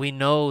 We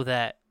know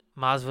that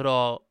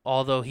Masvidal,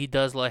 although he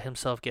does let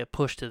himself get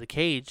pushed to the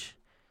cage,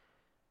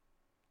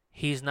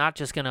 he's not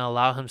just going to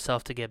allow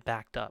himself to get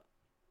backed up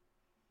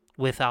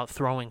without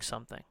throwing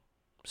something.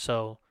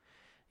 So,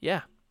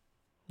 yeah,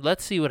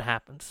 let's see what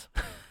happens.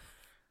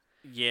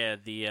 Yeah,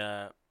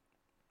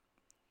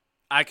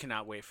 I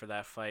cannot wait for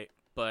that fight.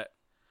 But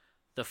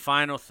the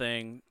final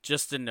thing,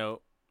 just a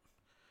note,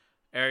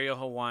 Ariel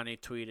Helwani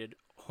tweeted,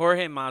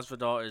 Jorge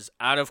Masvidal is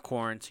out of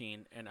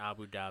quarantine in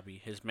Abu Dhabi.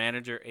 His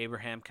manager,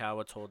 Abraham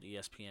Kawa, told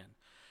ESPN.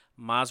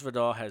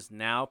 Masvidal has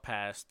now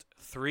passed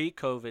 3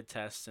 COVID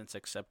tests since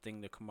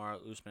accepting the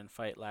Kamaru Usman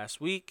fight last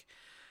week.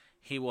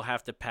 He will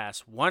have to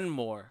pass 1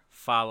 more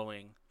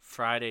following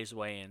Friday's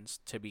weigh-ins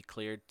to be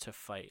cleared to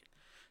fight.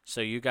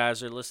 So you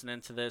guys are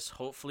listening to this.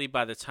 Hopefully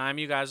by the time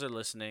you guys are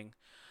listening,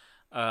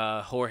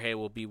 Jorge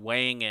will be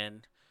weighing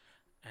in.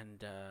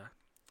 And,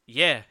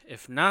 yeah,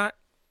 if not,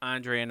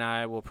 Andre and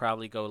I will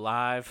probably go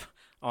live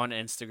on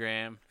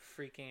Instagram.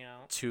 Freaking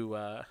out.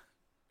 To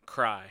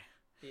cry.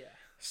 Yeah.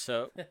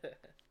 So,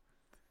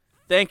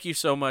 thank you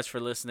so much for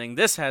listening.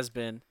 This has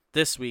been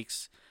this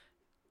week's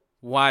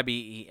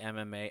YBE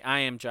MMA. I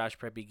am Josh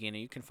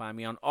Prepigina. You can find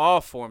me on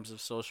all forms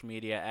of social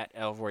media at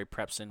Elroy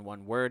Preps in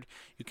one word.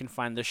 You can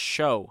find the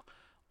show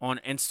on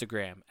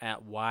Instagram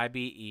at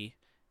YBE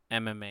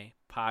MMA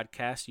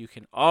Podcast. You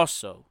can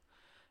also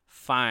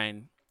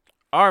find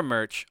our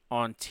merch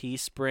on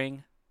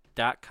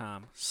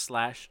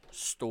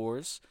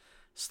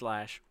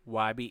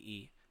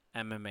teespring.com/stores/YBE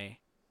MMA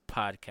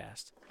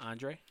Podcast.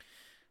 Andre?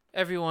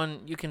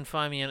 Everyone, you can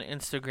find me on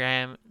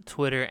Instagram,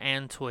 Twitter,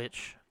 and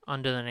Twitch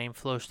under the name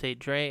Flow State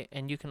Dre,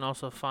 and you can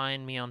also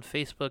find me on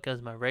Facebook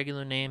as my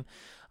regular name,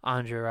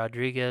 Andre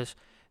Rodriguez.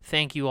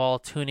 Thank you all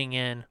tuning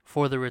in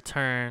for the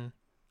return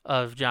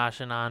of Josh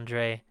and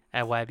Andre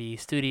at YBE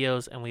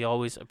Studios, and we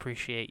always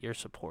appreciate your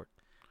support.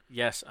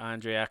 Yes,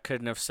 Andre, I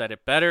couldn't have said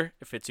it better.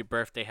 If it's your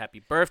birthday, happy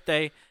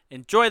birthday.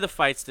 Enjoy the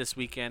fights this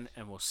weekend,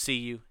 and we'll see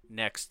you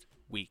next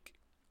week.